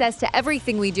get access to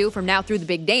everything we do from now through the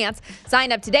big dance.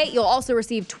 Sign up today. You'll also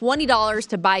receive $20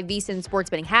 to buy VSiN sports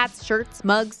betting hats, shirts,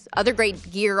 mugs, other great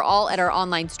gear, all at our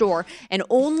online store. And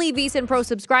only VSiN Pro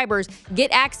subscribers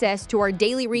get access to our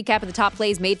daily recap of the top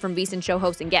plays made from VSiN show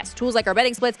hosts and guests. Tools like our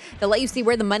betting splits that let you see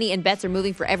where the money and bets are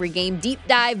moving for every game. Deep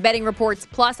dive betting reports,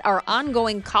 plus our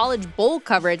ongoing college bowl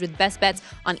coverage with best bets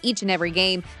on each and every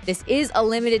game. This is a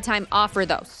limited time offer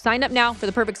though. Sign up now for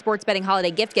the perfect sports betting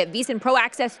holiday gift. Get VSiN Pro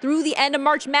access through the end of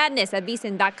March Madness at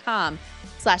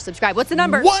VSiN.com/subscribe. What's the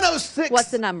number? 106.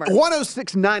 What's the number?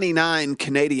 106.99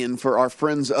 Canadian for our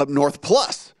friends up north.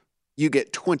 Plus, you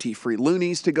get 20 free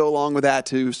loonies to go along with that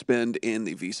to spend in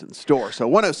the VSiN store. So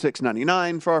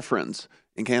 106.99 for our friends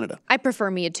in Canada. I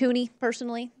prefer me a toonie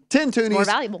personally. 10 toonies. More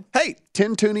valuable. Hey,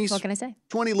 10 toonies. What can I say?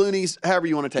 20 loonies. However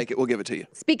you want to take it, we'll give it to you.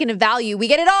 Speaking of value, we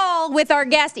get it all with our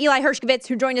guest, Eli Hershkovich,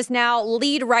 who joined us now,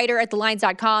 lead writer at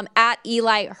thelines.com, at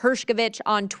Eli Hershkovich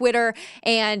on Twitter.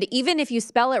 And even if you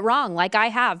spell it wrong, like I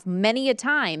have many a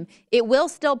time, it will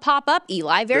still pop up,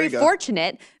 Eli. Very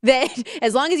fortunate that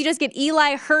as long as you just get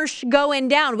Eli Hirsch going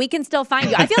down, we can still find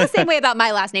you. I feel the same way about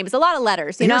my last name. It's a lot of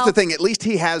letters, you know? Here's the thing. At least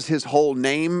he has his whole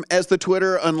name as the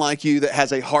Twitter, unlike you that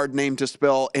has a hard name to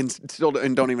spell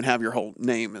and don't even have your whole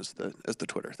name as the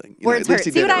Twitter thing. Words hurt.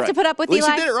 See what I have to put up with, Eli? At least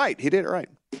Eli? he did it right. He did it right.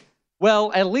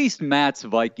 Well, at least Matt's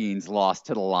Vikings lost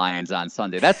to the Lions on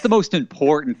Sunday. That's the most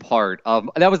important part of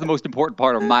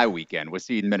my weekend, was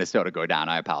seeing Minnesota go down.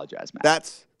 I apologize,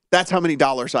 Matt. That's how many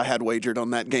dollars I had wagered on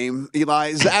that game, Eli.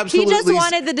 Is absolutely, he just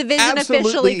wanted the division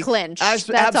officially clinched.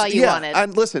 That's all you wanted.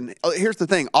 And listen, here's the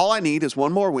thing. All I need is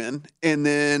one more win, and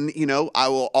then I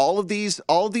will all of these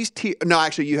tiers. No,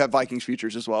 actually, you have Vikings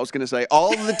futures as well. I was going to say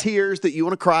all of the tiers that you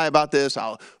want to cry about this.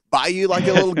 I'll buy you like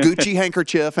a little Gucci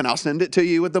handkerchief, and I'll send it to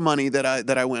you with the money that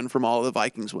I win from all of the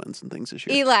Vikings wins and things this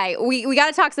year. Eli, we got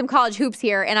to talk some college hoops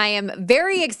here, and I am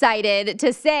very excited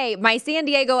to say my San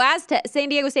Diego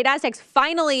State Aztecs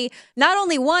finally not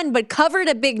only won but covered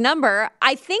a big number.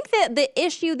 I think that the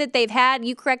issue that they've had,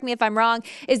 you correct me if I'm wrong,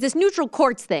 is this neutral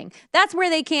courts thing. That's where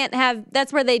they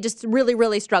just really,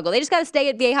 really struggle. They just got to stay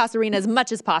at Viejas Arena as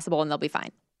much as possible, and they'll be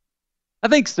fine. I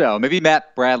think so. Maybe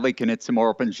Matt Bradley can hit some more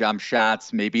open jump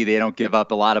shots. Maybe they don't give up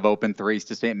a lot of open threes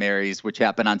to St. Mary's, which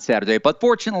happened on Saturday. But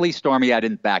fortunately, Stormy, I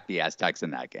didn't back the Aztecs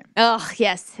in that game. Oh,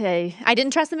 yes. I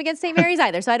didn't trust them against St. Mary's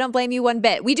either, so I don't blame you one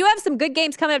bit. We do have some good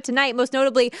games coming up tonight, most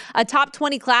notably a top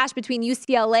 20 clash between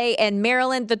UCLA and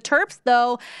Maryland. The Terps,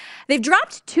 though, they've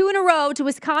dropped 2 in a row to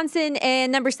Wisconsin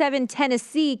and number 7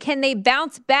 Tennessee. Can they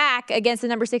bounce back against the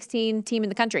number 16 team in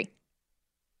the country?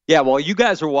 Yeah, well, you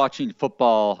guys were watching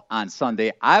football on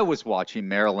Sunday. I was watching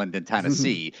Maryland and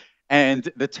Tennessee,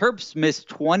 and the Terps missed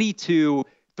 22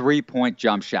 three-point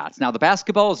jump shots. Now, the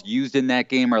basketballs used in that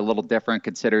game are a little different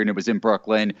considering it was in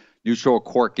Brooklyn, neutral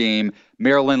court game.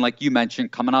 Maryland, like you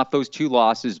mentioned, coming off those 2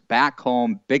 losses, back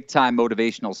home, big-time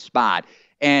motivational spot.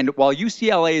 And while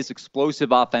UCLA is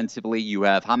explosive offensively, you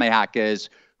have Jaime Jaquez,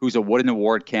 who's a Wooden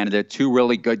Award candidate, 2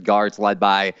 really good guards led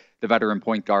by the veteran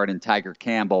point guard and Tiger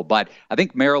Campbell. But I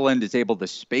think Maryland is able to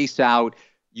space out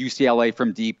UCLA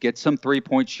from deep, get some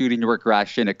three-point shooting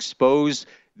regression, expose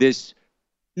this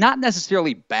not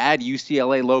necessarily bad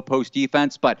UCLA low post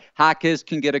defense, but Jaquez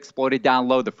can get exploited down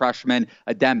low. The freshman,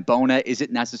 Adem Bona,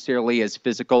 isn't necessarily as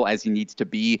physical as he needs to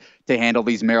be to handle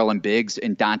these Maryland bigs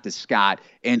and Donta Scott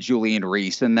and Julian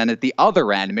Reese. And then at the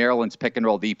other end, Maryland's pick and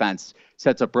roll defense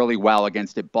sets up really well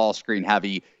against a ball screen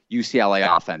heavy UCLA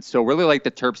offense. So really like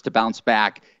the Terps to bounce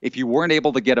back. If you weren't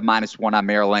able to get a -1 on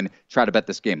Maryland, try to bet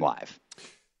this game live.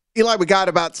 Eli, we got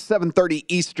about 7:30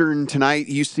 Eastern tonight,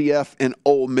 UCF and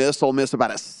Ole Miss. Ole Miss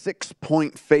about a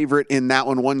 6-point favorite in that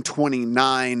one,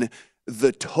 129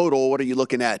 the total. What are you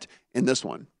looking at in this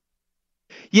one?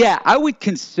 Yeah, I would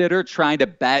consider trying to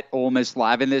bet Ole Miss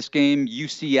live in this game.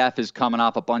 UCF is coming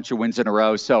off a bunch of wins in a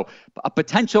row, so a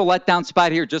potential letdown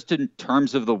spot here just in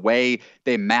terms of the way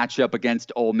they match up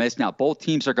against Ole Miss. Now, both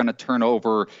teams are going to turn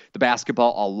over the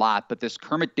basketball a lot, but this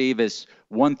Kermit Davis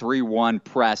 1-3-1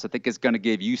 press, I think, is going to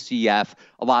give UCF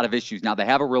a lot of issues. Now, they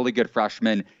have a really good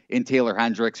freshman in Taylor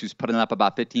Hendricks, who's putting up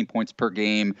about 15 points per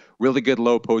game, really good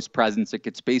low post presence. It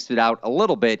could space it out a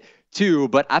little bit, too,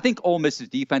 but I think Ole Miss's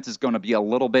defense is going to be a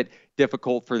little bit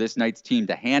difficult for this night's team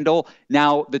to handle.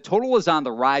 Now, the total is on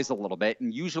the rise a little bit,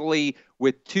 and usually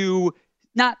with 2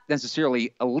 not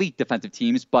necessarily elite defensive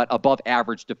teams, but above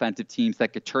average defensive teams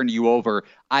that could turn you over,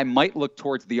 I might look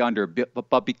towards the under.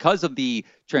 But because of the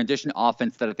transition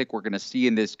offense that I think we're going to see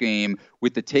in this game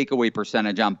with the takeaway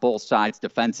percentage on both sides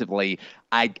defensively,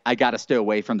 I got to stay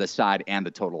away from the side and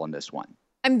the total in this one.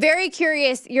 I'm very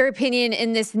curious your opinion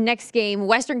in this next game.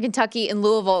 Western Kentucky and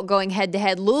Louisville going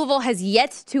head-to-head. Louisville has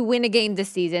yet to win a game this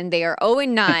season. They are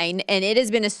 0-9, and it has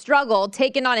been a struggle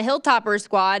taking on a Hilltopper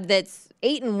squad that's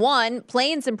 8-1,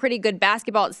 playing some pretty good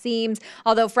basketball, it seems,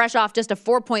 although fresh off just a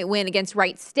 4-point win against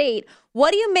Wright State.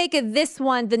 What do you make of this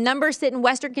one? The number sit in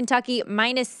Western Kentucky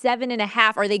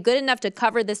 -7.5. Are they good enough to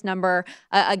cover this number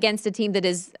against a team that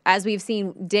is, as we've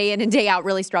seen day in and day out,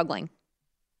 really struggling?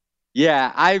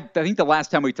 Yeah, I think the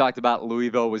last time we talked about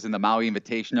Louisville was in the Maui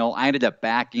Invitational. I ended up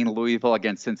backing Louisville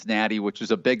against Cincinnati, which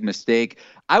was a big mistake.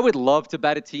 I would love to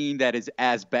bet a team that is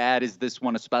as bad as this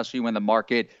one, especially when the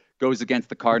market goes against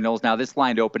the Cardinals. Now, this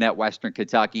line opened at Western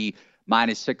Kentucky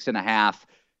 -6.5.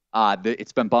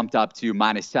 It's been bumped up to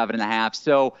 -7.5.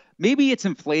 So maybe it's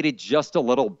inflated just a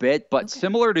little bit, but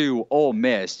similar to Ole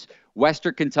Miss,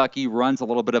 Western Kentucky runs a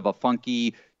little bit of a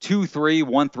funky 2-3,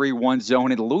 1-3-1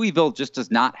 zone, and Louisville just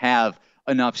does not have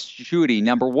enough shooting.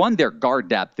 Number one, their guard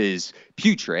depth is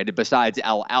putrid. Besides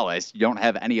L. Ellis, you don't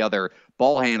have any other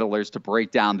ball handlers to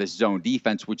break down this zone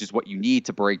defense, which is what you need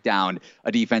to break down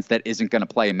a defense that isn't going to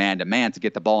play man-to-man to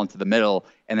get the ball into the middle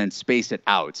and then space it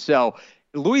out. So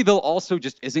Louisville also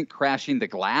just isn't crashing the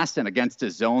glass, and against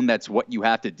a zone, that's what you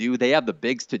have to do. They have the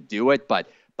bigs to do it, but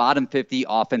bottom 50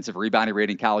 offensive rebounding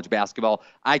rate in college basketball,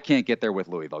 I can't get there with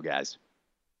Louisville, guys.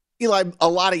 Eli, a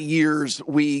lot of years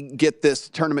we get this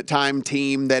tournament time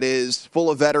team that is full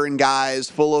of veteran guys,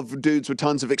 full of dudes with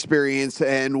tons of experience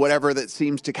and whatever that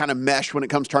seems to kind of mesh when it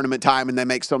comes tournament time and they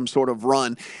make some sort of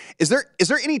run. Is there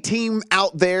any team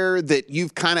out there that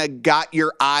you've kind of got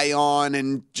your eye on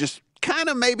and just kind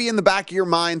of maybe in the back of your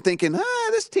mind thinking,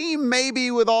 this team maybe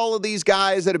with all of these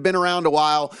guys that have been around a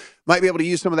while might be able to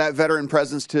use some of that veteran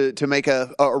presence to make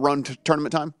a run to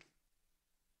tournament time?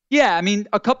 Yeah, I mean,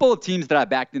 a couple of teams that I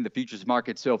backed in the futures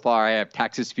market so far. I have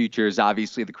Texas futures.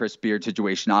 Obviously, the Chris Beard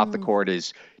situation off the court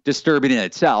is disturbing in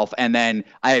itself. And then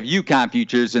I have UConn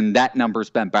futures, and that number's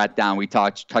been brought down. We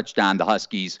touched on the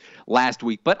Huskies last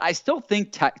week. But I still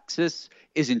think Texas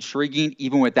is intriguing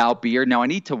even without Beard. Now, I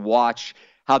need to watch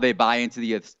how they buy into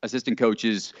the assistant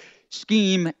coach's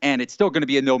scheme, and it's still going to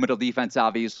be a no-middle defense,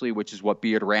 obviously, which is what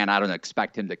Beard ran. I don't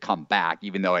expect him to come back,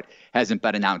 even though it hasn't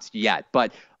been announced yet.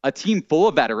 But a team full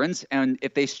of veterans, and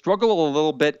if they struggle a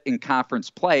little bit in conference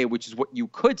play, which is what you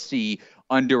could see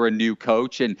under a new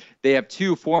coach, and they have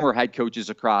 2 former head coaches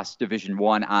across Division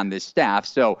I on this staff,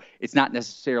 so it's not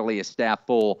necessarily a staff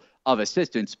full of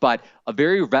assistants, but a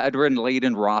very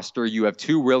veteran-laden roster. You have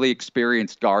 2 really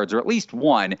experienced guards, or at least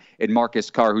one in Marcus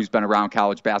Carr, who's been around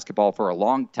college basketball for a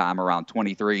long time, around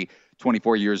 23,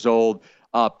 24 years old.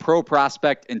 Pro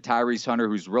prospect in Tyrese Hunter,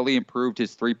 who's really improved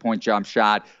his three-point jump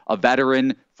shot. A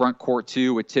veteran front court,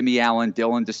 too, with Timmy Allen,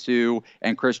 Dylan DeSue,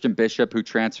 and Christian Bishop, who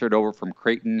transferred over from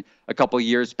Creighton a couple of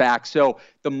years back. So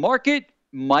the market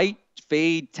might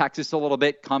fade Texas a little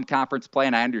bit come conference play,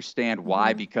 and I understand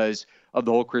why, because of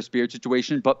the whole Chris Beard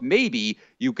situation, but maybe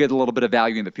you get a little bit of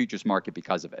value in the futures market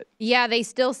because of it. Yeah, they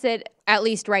still sit, at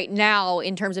least right now,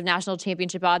 in terms of national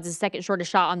championship odds, the second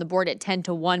shortest shot on the board at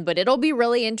 10-1. But it'll be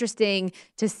really interesting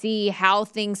to see how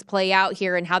things play out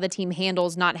here and how the team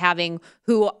handles not having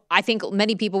who I think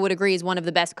many people would agree is one of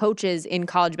the best coaches in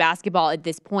college basketball at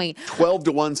this point.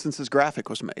 12-1 since this graphic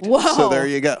was made. Whoa. So there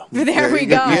you go. There we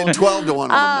go. You had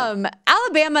 12-1.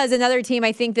 Alabama is another team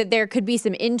I think that there could be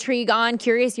some intrigue on.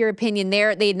 Curious your opinion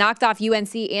there. They knocked off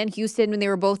UNC and Houston when they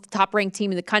were both top-ranked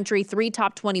team in the country. 3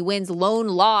 top 20 wins, lone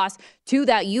loss to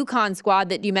that UConn squad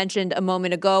that you mentioned a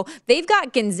moment ago. They've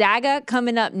got Gonzaga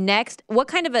coming up next. What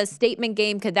kind of a statement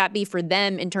game could that be for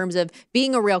them in terms of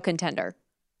being a real contender?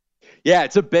 Yeah,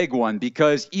 it's a big one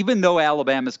because even though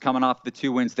Alabama's coming off the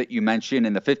 2 wins that you mentioned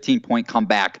and the 15-point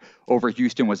comeback over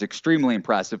Houston was extremely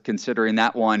impressive considering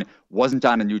that one wasn't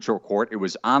on a neutral court. It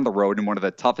was on the road in one of the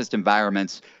toughest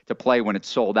environments to play when it's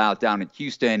sold out down in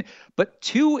Houston. But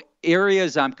 2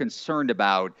 areas I'm concerned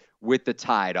about with the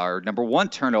Tide are, number one,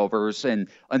 turnovers. And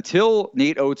until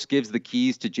Nate Oates gives the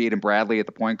keys to Jaden Bradley at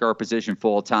the point guard position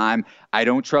full time, I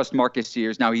don't trust Marcus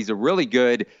Sears. Now, he's a really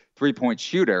good three-point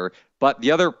shooter, but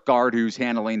the other guard who's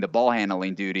handling the ball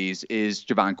handling duties is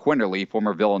Javon Quinterly,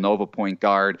 former Villanova point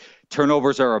guard.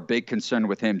 Turnovers are a big concern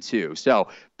with him too. So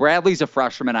Bradley's a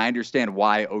freshman. I understand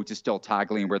why Oates is still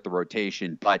toggling with the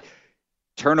rotation, but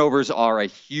turnovers are a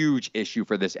huge issue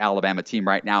for this Alabama team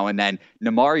right now. And then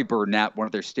Namari Burnett, one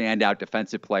of their standout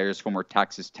defensive players, former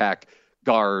Texas Tech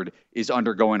guard, is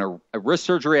undergoing a wrist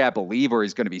surgery, I believe, or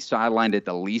he's going to be sidelined at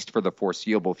the least for the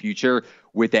foreseeable future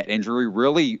with that injury.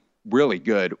 Really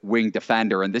good wing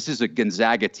defender. And this is a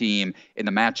Gonzaga team in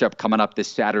the matchup coming up this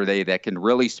Saturday that can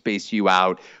really space you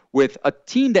out with a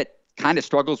team that kind of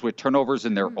struggles with turnovers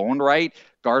in their own right.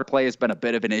 Guard play has been a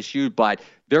bit of an issue, but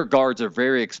their guards are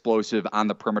very explosive on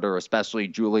the perimeter, especially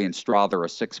Julian Strother, a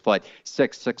 6'6",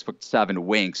 6'7"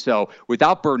 wing. So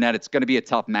without Burnett, it's going to be a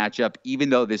tough matchup, even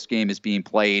though this game is being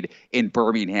played in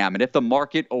Birmingham. And if the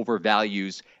market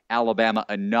overvalues Alabama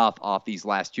enough off these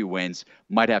last 2 wins,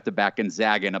 might have to back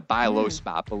Gonzaga in a buy low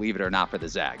spot, believe it or not, for the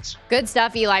Zags. Good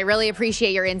stuff, Eli. Really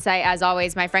appreciate your insight as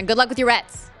always, my friend. Good luck with your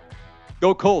Reds.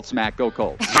 Go Colts, Matt. Go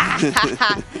Colts.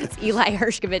 It's Eli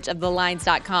Hershkovich of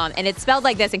TheLines.com. And it's spelled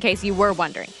like this in case you were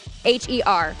wondering.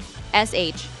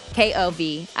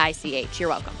 HERSHKOVICH. You're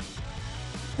welcome.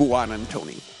 Buanan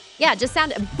Tony. Yeah, just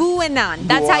sound Buanan.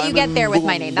 That's how you get there with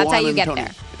my name. That's how you get there.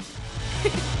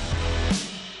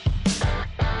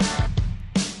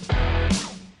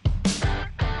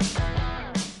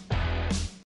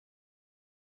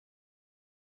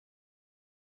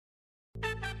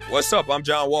 What's up? I'm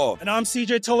John Wall. And I'm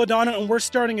CJ Toledano, and we're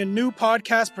starting a new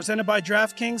podcast presented by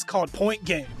DraftKings called Point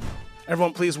Game.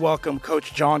 Everyone, please welcome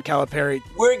Coach John Calipari.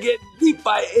 We're getting beat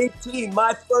by 18.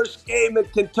 My first game in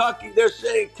Kentucky, they're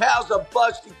saying Cal's a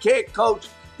bust. He can't coach.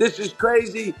 This is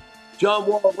crazy. John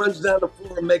Wall runs down the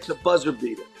floor and makes a buzzer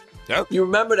beater. Yep. You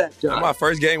remember that, John? That's my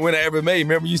first game winner I ever made.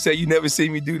 Remember you said you never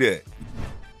seen me do that.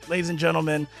 Ladies and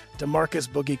gentlemen, DeMarcus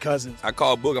Boogie Cousins. I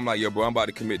called Boog. I'm like, yo, bro, I'm about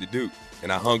to commit to Duke.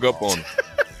 And I hung up on him.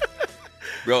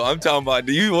 Bro, I'm talking about,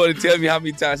 do you want to tell me how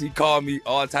many times he called me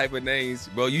all type of names?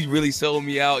 Bro, you really sold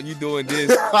me out. You doing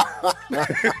this.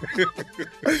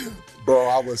 Bro,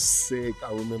 I was sick.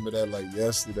 I remember that like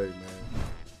yesterday, man.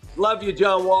 Love you,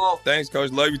 John Wall. Thanks,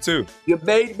 Coach. Love you, too. You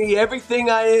made me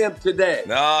everything I am today.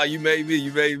 Nah, you made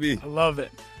me. I love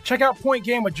it. Check out Point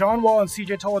Game with John Wall and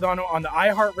CJ Toledano on the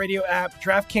iHeartRadio app,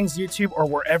 DraftKings YouTube, or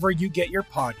wherever you get your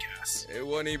podcasts. It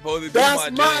wasn't even supposed to be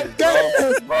That's my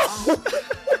dance, bro.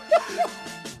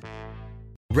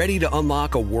 Ready to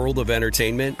unlock a world of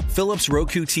entertainment? Philips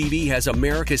Roku TV has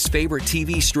America's favorite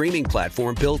TV streaming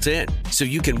platform built in. So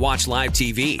you can watch live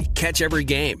TV, catch every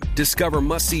game, discover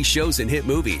must-see shows and hit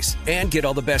movies, and get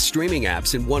all the best streaming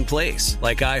apps in one place,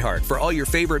 like iHeart for all your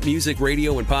favorite music,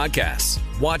 radio, and podcasts.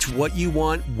 Watch what you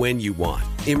want, when you want.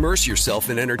 Immerse yourself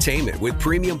in entertainment with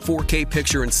premium 4K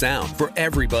picture and sound for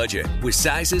every budget, with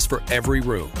sizes for every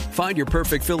room. Find your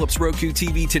perfect Philips Roku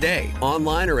TV today,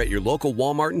 online or at your local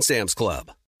Walmart and Sam's Club.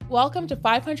 Welcome to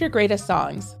 500 Greatest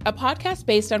Songs, a podcast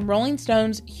based on Rolling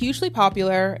Stone's hugely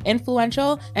popular,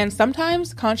 influential, and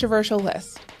sometimes controversial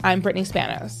list. I'm Brittany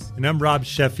Spanos. And I'm Rob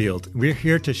Sheffield. We're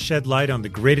here to shed light on the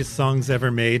greatest songs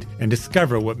ever made and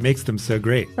discover what makes them so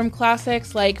great. From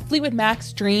classics like Fleetwood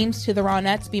Mac's Dreams to the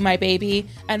Ronettes' Be My Baby,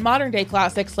 and modern-day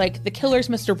classics like The Killer's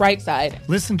Mr. Brightside.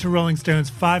 Listen to Rolling Stone's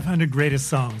 500 Greatest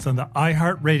Songs on the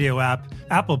iHeartRadio app,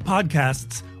 Apple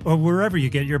Podcasts, or wherever you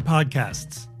get your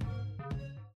podcasts.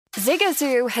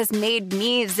 Zigazoo has made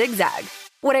me zigzag.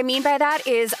 What I mean by that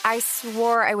is I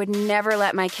swore I would never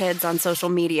let my kids on social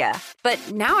media, but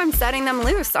now I'm setting them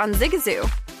loose on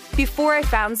Zigazoo. Before I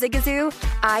found Zigazoo,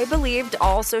 I believed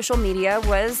all social media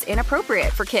was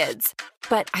inappropriate for kids.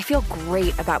 But I feel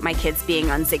great about my kids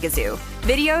being on Zigazoo.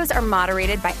 Videos are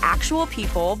moderated by actual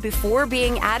people before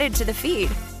being added to the feed.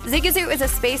 Zigazoo is a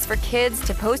space for kids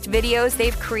to post videos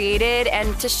they've created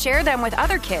and to share them with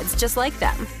other kids just like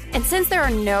them. And since there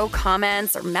are no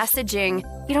comments or messaging,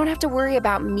 you don't have to worry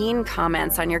about mean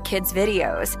comments on your kids'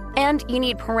 videos. And you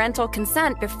need parental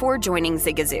consent before joining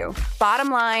Zigazoo. Bottom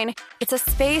line, it's a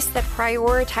space that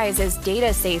prioritizes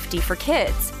data safety for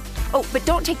kids. Oh, but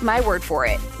don't take my word for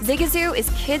it. Zigazoo is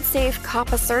KidSafe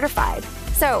COPPA certified.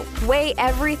 So weigh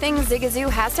everything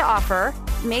Zigazoo has to offer.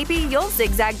 Maybe you'll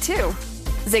zigzag too.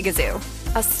 Zigazoo,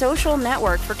 a social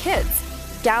network for kids.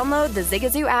 Download the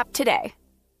Zigazoo app today.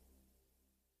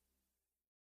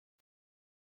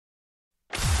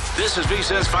 This is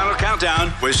VSiN's Final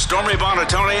Countdown with Stormy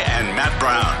Buonantony and Matt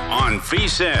Brown on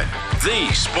VSiN,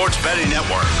 the Sports Betting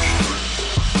Network.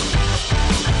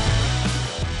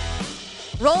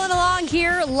 Rolling along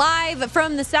here live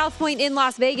from the South Point in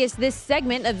Las Vegas, this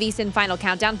segment of VSiN Final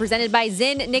Countdown presented by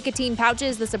Zyn Nicotine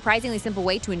Pouches, the surprisingly simple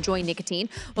way to enjoy nicotine.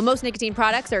 While most nicotine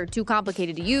products are too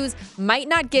complicated to use, might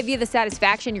not give you the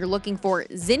satisfaction you're looking for,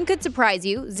 Zyn could surprise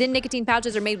you. Zyn Nicotine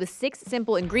Pouches are made with 6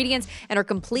 simple ingredients and are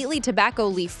completely tobacco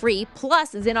leaf free.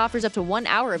 Plus, Zyn offers up to 1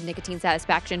 hour of nicotine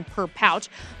satisfaction per pouch.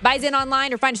 Buy Zyn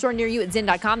online or find a store near you at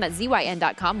Zyn.com. That's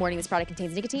ZYN.com. Warning, this product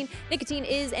contains nicotine. Nicotine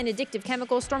is an addictive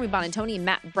chemical. Stormy Buonantony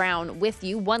and Matt Brown with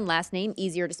you. One last name,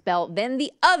 easier to spell than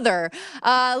the other.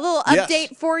 Little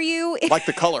update for you. Like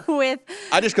the color.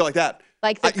 I just go like that.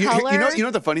 Like the color? You know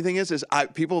what the funny thing is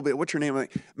people will be, what's your name?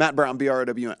 Like, Matt Brown,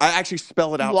 B-R-O-W-N. I actually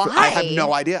spell it out. Why? I have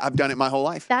no idea. I've done it my whole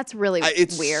life. That's really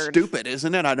it's weird. Stupid,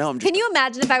 isn't it? I know. I'm just Can you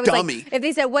imagine if I was dummy. like, if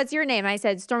they said, what's your name? And I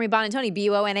said, Stormy Buonantony,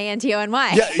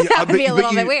 B-U-O-N-A-N-T-O-N-Y. Yeah, that would be a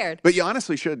little bit weird. But you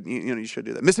honestly should. You should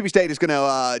do that. Mississippi State is going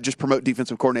to just promote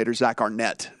defensive coordinator Zach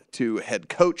Arnett to head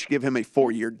coach, give him a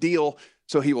 4-year deal.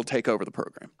 So he will take over the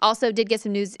program. Also did get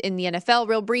some news in the NFL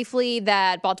real briefly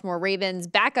that Baltimore Ravens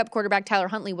backup quarterback Tyler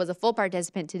Huntley was a full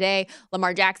participant today.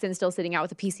 Lamar Jackson still sitting out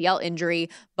with a PCL injury,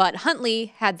 but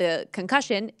Huntley had the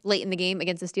concussion late in the game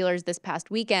against the Steelers this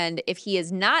past weekend. If he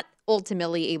is not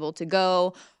ultimately able to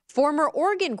go, former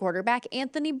Oregon quarterback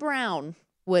Anthony Brown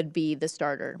would be the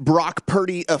starter. Brock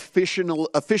Purdy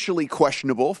officially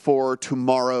questionable for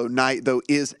tomorrow night, though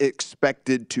is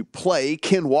expected to play.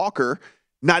 Ken Walker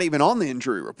not even on the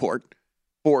injury report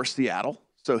for Seattle.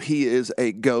 So he is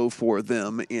a go for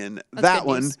them in that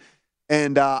one. News.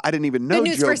 And I didn't even know. Good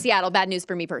news for Seattle, bad news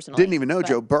for me personally. Didn't even know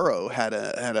Joe Burrow had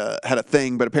a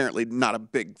thing, but apparently not a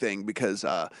big thing because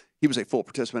he was a full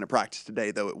participant in practice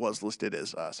today, though it was listed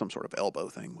as some sort of elbow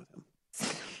thing with him.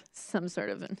 Some sort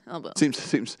of an elbow.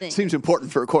 Seems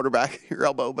important for a quarterback, your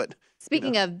elbow, but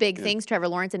speaking of big things, Trevor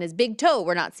Lawrence and his big toe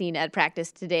were not seen at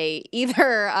practice today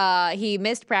either. He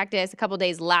missed practice a couple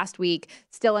days last week,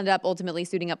 still ended up ultimately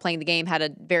suiting up, playing the game, had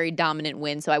a very dominant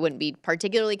win, so I wouldn't be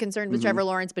particularly concerned with Trevor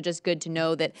Lawrence, but just good to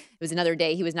know that it was another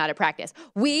day he was not at practice.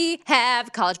 We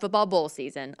have college football bowl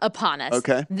season upon us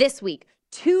this week.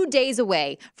 2 days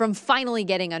away from finally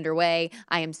getting underway.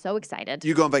 I am so excited.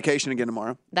 You go on vacation again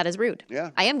tomorrow? That is rude.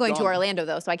 Yeah. I am going to Orlando,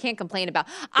 though, so I can't complain about.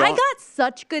 I got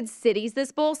such good cities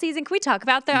this bowl season. Can we talk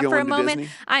about that for a moment?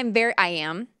 Disney? I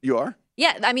am. You are?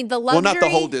 Yeah, I mean, the luxury. Well, not the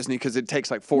whole Disney, because it takes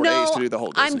like 4 days to do the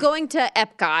whole Disney. I'm going to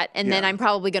Epcot, and then I'm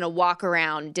probably going to walk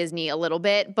around Disney a little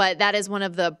bit. But that is one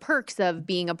of the perks of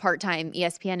being a part-time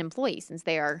ESPN employee. Since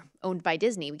they are owned by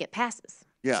Disney, we get passes.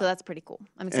 Yeah. So that's pretty cool.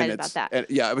 I'm excited about that.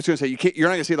 I was going to say, you're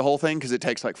not going to see the whole thing because it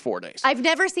takes like 4 days. I've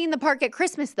never seen the park at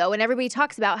Christmas, though, and everybody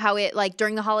talks about how it, like,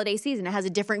 during the holiday season, it has a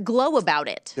different glow about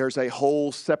it. There's a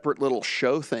whole separate little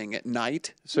show thing at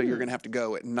night, so you're going to have to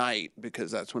go at night because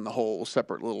that's when the whole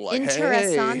separate little, like,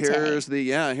 hey, here's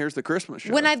the Christmas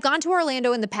show. When I've gone to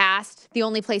Orlando in the past, the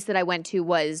only place that I went to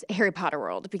was Harry Potter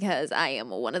World because I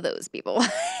am one of those people,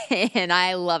 and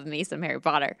I love me some Harry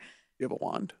Potter. You have a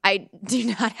wand? I do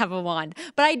not have a wand,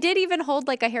 but I did even hold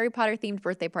like a Harry Potter themed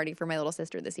birthday party for my little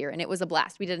sister this year, and it was a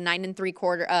blast. We did a 9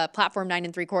 3/4 platform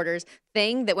 9 3/4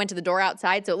 thing that went to the door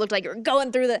outside, so it looked like you were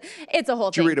going through it's a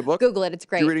whole thing. Did you read a book? Google it; it's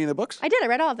great. Did you read any of the books? I did. I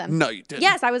read all of them. No, you didn't.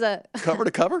 Yes, I was a cover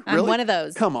to cover. Really? I'm one of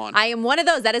those. Come on. I am one of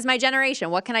those. That is my generation.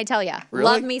 What can I tell you? Really?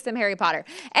 Love me some Harry Potter.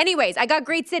 Anyways, I got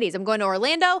great cities. I'm going to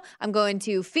Orlando. I'm going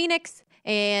to Phoenix.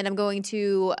 And I'm going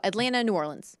to Atlanta, New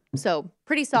Orleans. So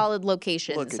pretty solid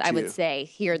locations, I would say,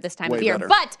 here this time of year. Better.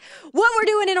 But what we're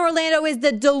doing in Orlando is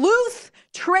the Duluth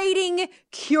Trading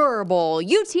Cure Bowl.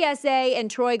 UTSA and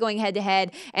Troy going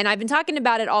head-to-head. And I've been talking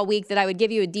about it all week that I would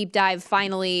give you a deep dive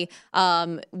finally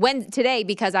today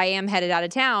because I am headed out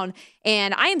of town.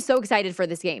 And I am so excited for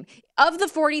this game. Of the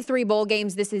 43 bowl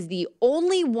games, this is the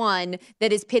only one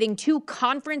that is pitting two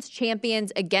conference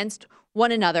champions against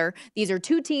one another. These are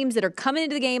two teams that are coming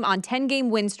into the game on 10-game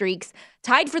win streaks,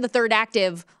 tied for the third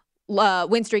active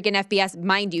win streak in FBS.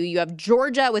 Mind you, you have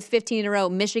Georgia with 15 in a row,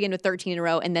 Michigan with 13 in a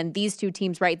row, and then these two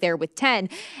teams right there with 10.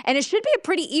 And it should be a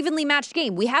pretty evenly matched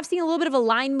game. We have seen a little bit of a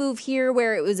line move here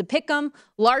where it was a pick'em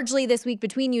largely this week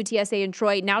between UTSA and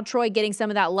Troy. Now Troy getting some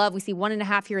of that love. We see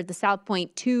 1.5 here at the South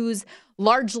Point, 2s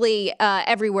largely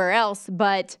everywhere else,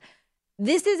 but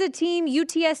this is a team,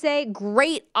 UTSA,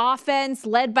 great offense,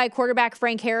 led by quarterback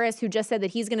Frank Harris, who just said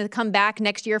that he's going to come back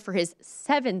next year for his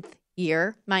 7th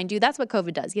year. Mind you, that's what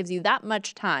COVID does. Gives you that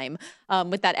much time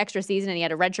with that extra season, and he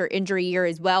had a redshirt injury year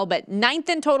as well. But 9th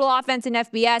in total offense in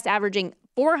FBS, averaging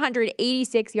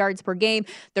 486 yards per game.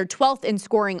 They're 12th in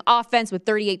scoring offense with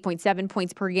 38.7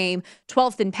 points per game,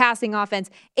 12th in passing offense,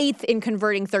 8th in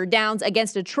converting third downs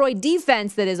against a Troy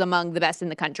defense that is among the best in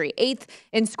the country. 8th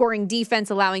in scoring defense,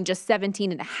 allowing just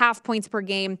 17.5 points per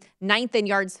game, 9th in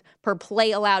yards per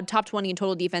play allowed, top 20 in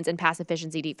total defense and pass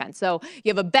efficiency defense. So you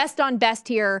have a best on best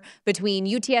here between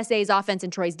UTSA's offense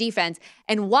and Troy's defense.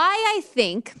 And why I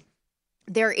think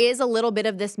there is a little bit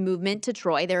of this movement to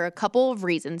Troy, there are a couple of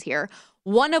reasons here.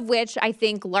 One of which I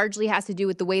think largely has to do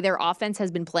with the way their offense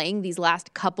has been playing these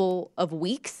last couple of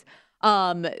weeks.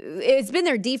 It's been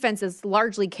their defense that's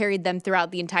largely carried them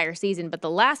throughout the entire season, but the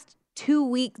last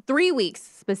 3 weeks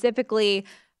specifically,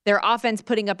 their offense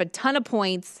putting up a ton of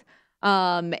points.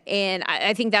 And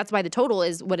I think that's why the total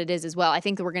is what it is as well. I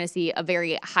think that we're going to see a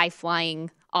very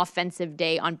high-flying offensive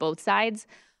day on both sides.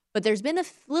 But there's been a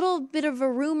little bit of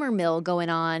a rumor mill going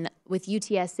on with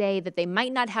UTSA that they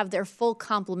might not have their full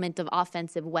complement of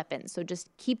offensive weapons. So just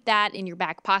keep that in your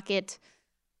back pocket.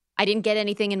 I didn't get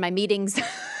anything in my meetings,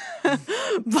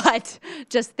 but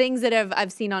just things that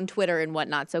I've seen on Twitter and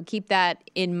whatnot. So keep that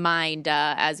in mind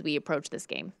as we approach this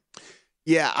game.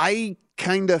 Yeah, I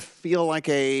kind of feel like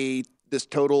this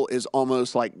total is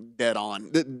almost like dead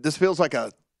on. This feels like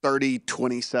a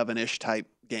 30-27-ish type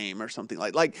game or something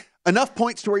like enough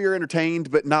points to where you're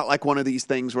entertained, but not like one of these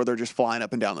things where they're just flying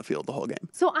up and down the field the whole game.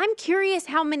 So I'm curious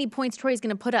how many points Troy is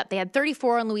going to put up. They had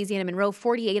 34 on Louisiana Monroe,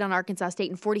 48 on Arkansas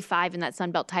State, and 45 in that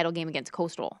Sun Belt title game against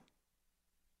Coastal.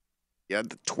 Yeah,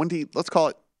 the 20. Let's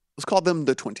call them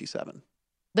the 27.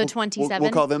 The 27.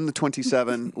 We'll call them the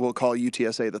 27. We'll call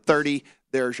UTSA the 30.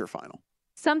 There's your final.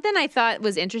 Something I thought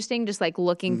was interesting, just like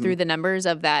looking through the numbers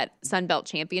of that Sun Belt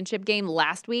Championship game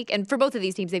last week. And for both of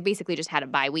these teams, they basically just had a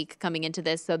bye week coming into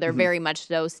this. So they're very much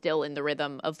so still in the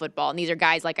rhythm of football. And these are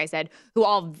guys, like I said, who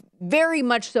all very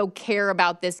much so care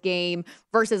about this game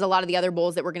versus a lot of the other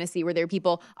bowls that we're going to see where there are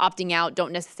people opting out,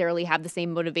 don't necessarily have the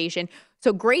same motivation.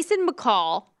 So Grayson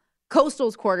McCall,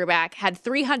 Coastal's quarterback, had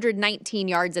 319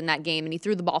 yards in that game, and he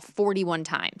threw the ball 41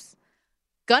 times.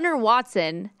 Gunnar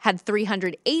Watson had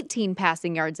 318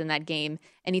 passing yards in that game,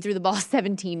 and he threw the ball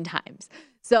 17 times.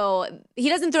 So he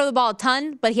doesn't throw the ball a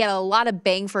ton, but he had a lot of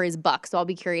bang for his buck. So I'll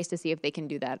be curious to see if they can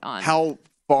do that on. How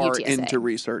far UTSA. into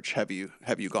research have you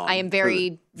gone? I am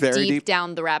very deep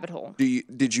down the rabbit hole.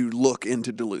 Did you look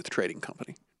into Duluth Trading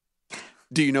Company?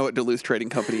 Do you know what Duluth Trading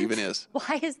Company even is?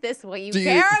 Why is this what you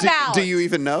care about? Do you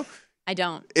even know? I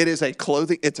don't. It is a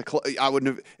clothing. It's a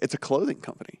clothing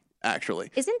company,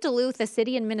 actually. Isn't Duluth a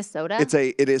city in Minnesota? Is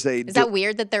that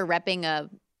weird that they're repping a?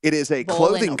 It is a bowl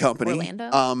clothing in company.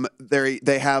 Orlando?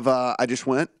 They have. I just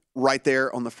went right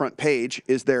there on the front page.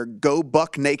 Is their Go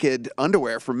Buck Naked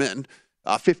underwear for men?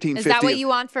 $15.50. Is that what you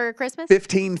want for Christmas?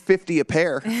 $15.50 a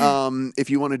pair. If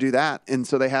you want to do that, and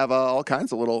so they have all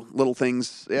kinds of little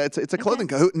things. Yeah, it's a clothing.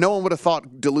 No one would have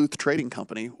thought Duluth Trading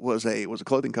Company was a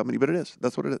clothing company, but it is.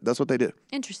 That's what it is. That's what they do.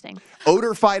 Interesting.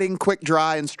 Odor fighting, quick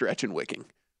dry, and stretch and wicking.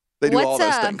 They do all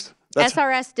those things.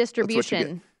 SRS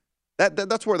distribution.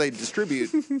 That's where they distribute.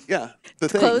 Yeah, the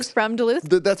things. Clothes from Duluth.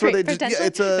 That's where they. Yeah,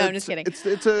 no, I'm just kidding. It's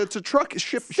a truck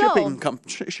shipping.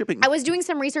 I was doing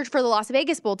some research for the Las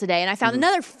Vegas Bowl today, and I found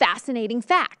another fascinating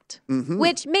fact,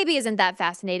 which maybe isn't that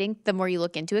fascinating the more you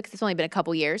look into it, because it's only been a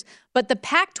couple years. But the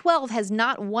Pac-12 has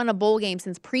not won a bowl game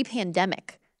since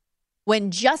pre-pandemic,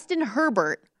 when Justin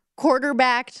Herbert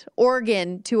quarterbacked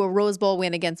Oregon to a Rose Bowl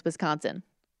win against Wisconsin.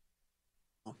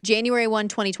 January 1,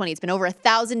 2020. It's been over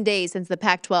 1,000 days since the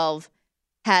Pac-12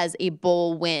 has a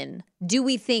bowl win. Do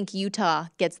we think Utah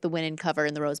gets the win and cover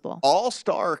in the Rose Bowl?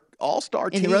 All-star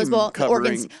in team the Rose Bowl,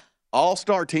 covering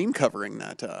all-star team covering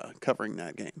that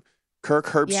game. Kirk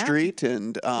Herbstreit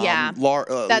and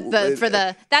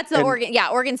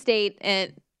Oregon State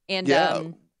and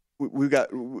we've got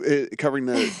covering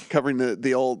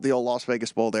the old Las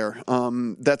Vegas Bowl there.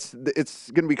 It's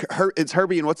going to be it's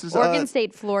Herbie and what's his Oregon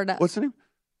State, Florida. What's the name?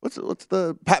 What's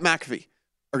the Pat McAfee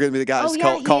are going to be the guys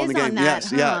calling the game.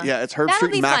 That, yeah, it's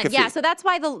Herbstreit and McAfee. Yeah, so that's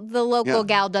why the local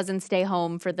gal doesn't stay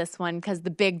home for this one, because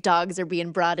the big dogs are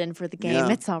being brought in for the game.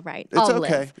 Yeah. It's all right. It's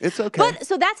okay. It's okay. But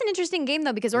so that's an interesting game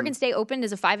though, because Oregon State opened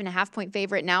as a 5.5-point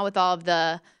favorite. Now with all of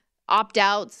the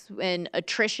opt-outs and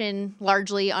attrition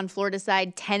largely on Florida's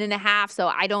side, 10.5.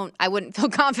 So I wouldn't feel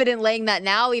confident laying that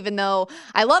now, even though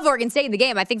I love Oregon State in the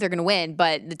game. I think they're going to win,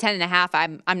 but the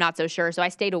 10.5, I'm not so sure. So I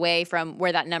stayed away from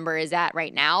where that number is at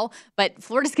right now. But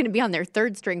Florida's going to be on their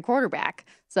third string quarterback,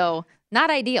 so not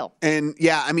ideal. And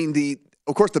yeah, I mean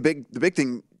of course the big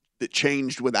thing that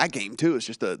changed with that game too is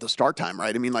just the start time,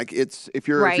 right? I mean, like if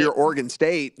you're Oregon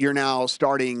State, you're now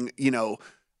starting,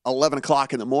 11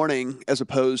 o'clock in the morning, as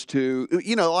opposed to,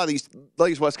 a lot of these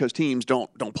West Coast teams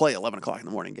don't play 11 o'clock in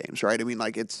the morning games, right? I mean,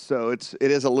 like it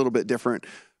is a little bit different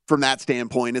from that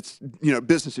standpoint. It's,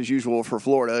 business as usual for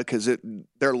Florida, because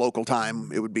their local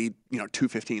time, it would be,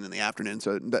 2:15 in the afternoon.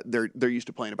 So they're used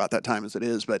to playing about that time as it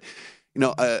is. But,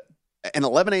 an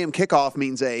 11 a.m. kickoff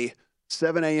means a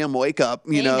 7 a.m. wake up,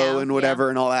 and whatever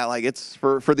and all that. Like, it's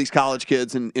for these college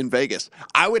kids in Vegas.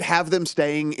 I would have them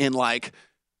staying in like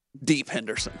Deep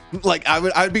Henderson. Like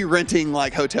I'd be renting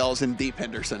like hotels in Deep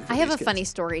Henderson. I have a funny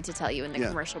story to tell you in the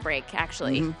commercial break,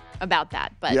 actually, about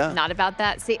that, but not about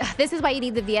that. See, this is why you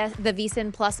need the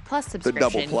VSiN Plus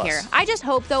subscription here. I just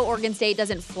hope though Oregon State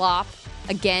doesn't flop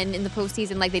again in the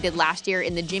postseason like they did last year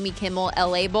in the Jimmy Kimmel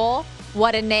LA Bowl.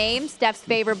 What a name! Steph's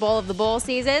favorite bowl of the bowl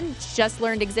season. Just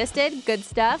learned existed. Good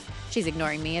stuff. She's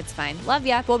ignoring me. It's fine. Love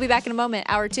ya. We'll be back in a moment.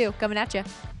 Hour 2 coming at you.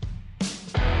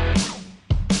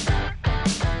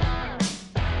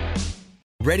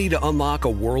 Ready to unlock a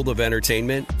world of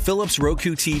entertainment? Philips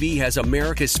Roku TV has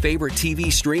America's favorite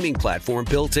TV streaming platform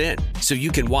built in, so you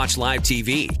can watch live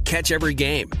TV, catch every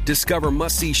game, discover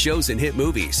must-see shows and hit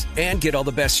movies, and get all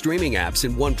the best streaming apps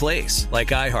in one place, like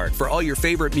iHeart for all your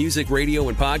favorite music, radio,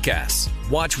 and podcasts.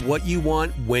 Watch what you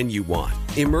want, when you want.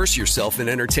 Immerse yourself in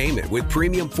entertainment with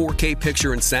premium 4K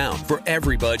picture and sound for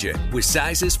every budget, with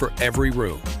sizes for every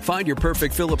room. Find your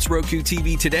perfect Philips Roku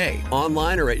TV today,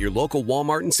 online or at your local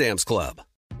Walmart and Sam's Club.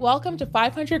 Welcome to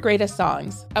 500 Greatest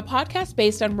Songs, a podcast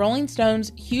based on Rolling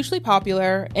Stone's hugely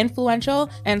popular, influential,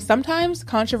 and sometimes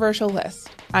controversial list.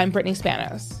 I'm Brittany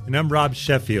Spanos. And I'm Rob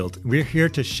Sheffield. We're here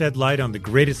to shed light on the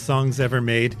greatest songs ever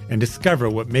made and discover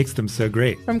what makes them so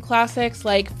great. From classics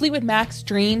like Fleetwood Mac's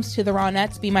Dreams to the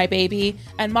Ronettes' Be My Baby,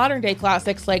 and modern-day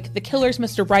classics like The Killer's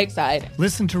Mr. Brightside.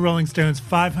 Listen to Rolling Stone's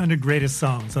 500 Greatest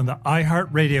Songs on the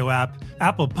iHeartRadio app,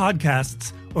 Apple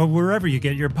Podcasts, or wherever you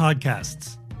get your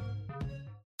podcasts.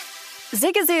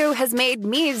 Zigazoo has made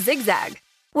me zigzag.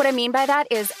 What I mean by that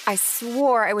is I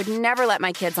swore I would never let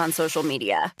my kids on social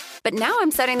media. But now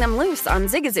I'm setting them loose on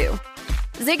Zigazoo.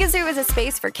 Zigazoo is a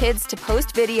space for kids to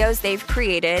post videos they've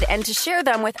created and to share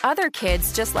them with other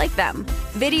kids just like them.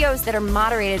 Videos that are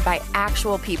moderated by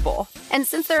actual people. And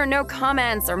since there are no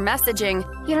comments or messaging,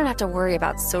 you don't have to worry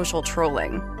about social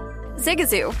trolling.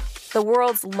 Zigazoo, the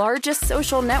world's largest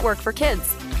social network for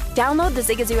kids. Download the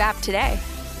Zigazoo app today.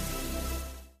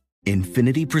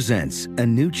 Infiniti presents a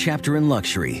new chapter in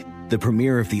luxury, the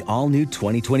premiere of the all-new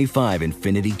 2025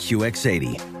 Infiniti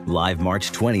QX80, live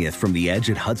March 20th from the Edge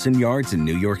at Hudson Yards in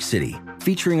New York City,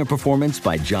 featuring a performance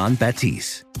by John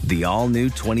Batiste. The all-new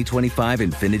 2025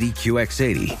 Infiniti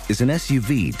QX80 is an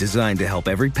SUV designed to help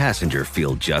every passenger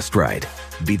feel just right.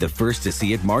 Be the first to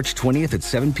see it March 20th at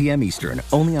 7 p.m. Eastern,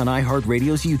 only on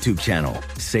iHeartRadio's YouTube channel.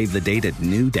 Save the date at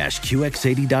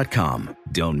new-QX80.com.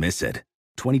 Don't miss it.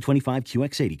 2025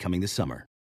 QX80 coming this summer.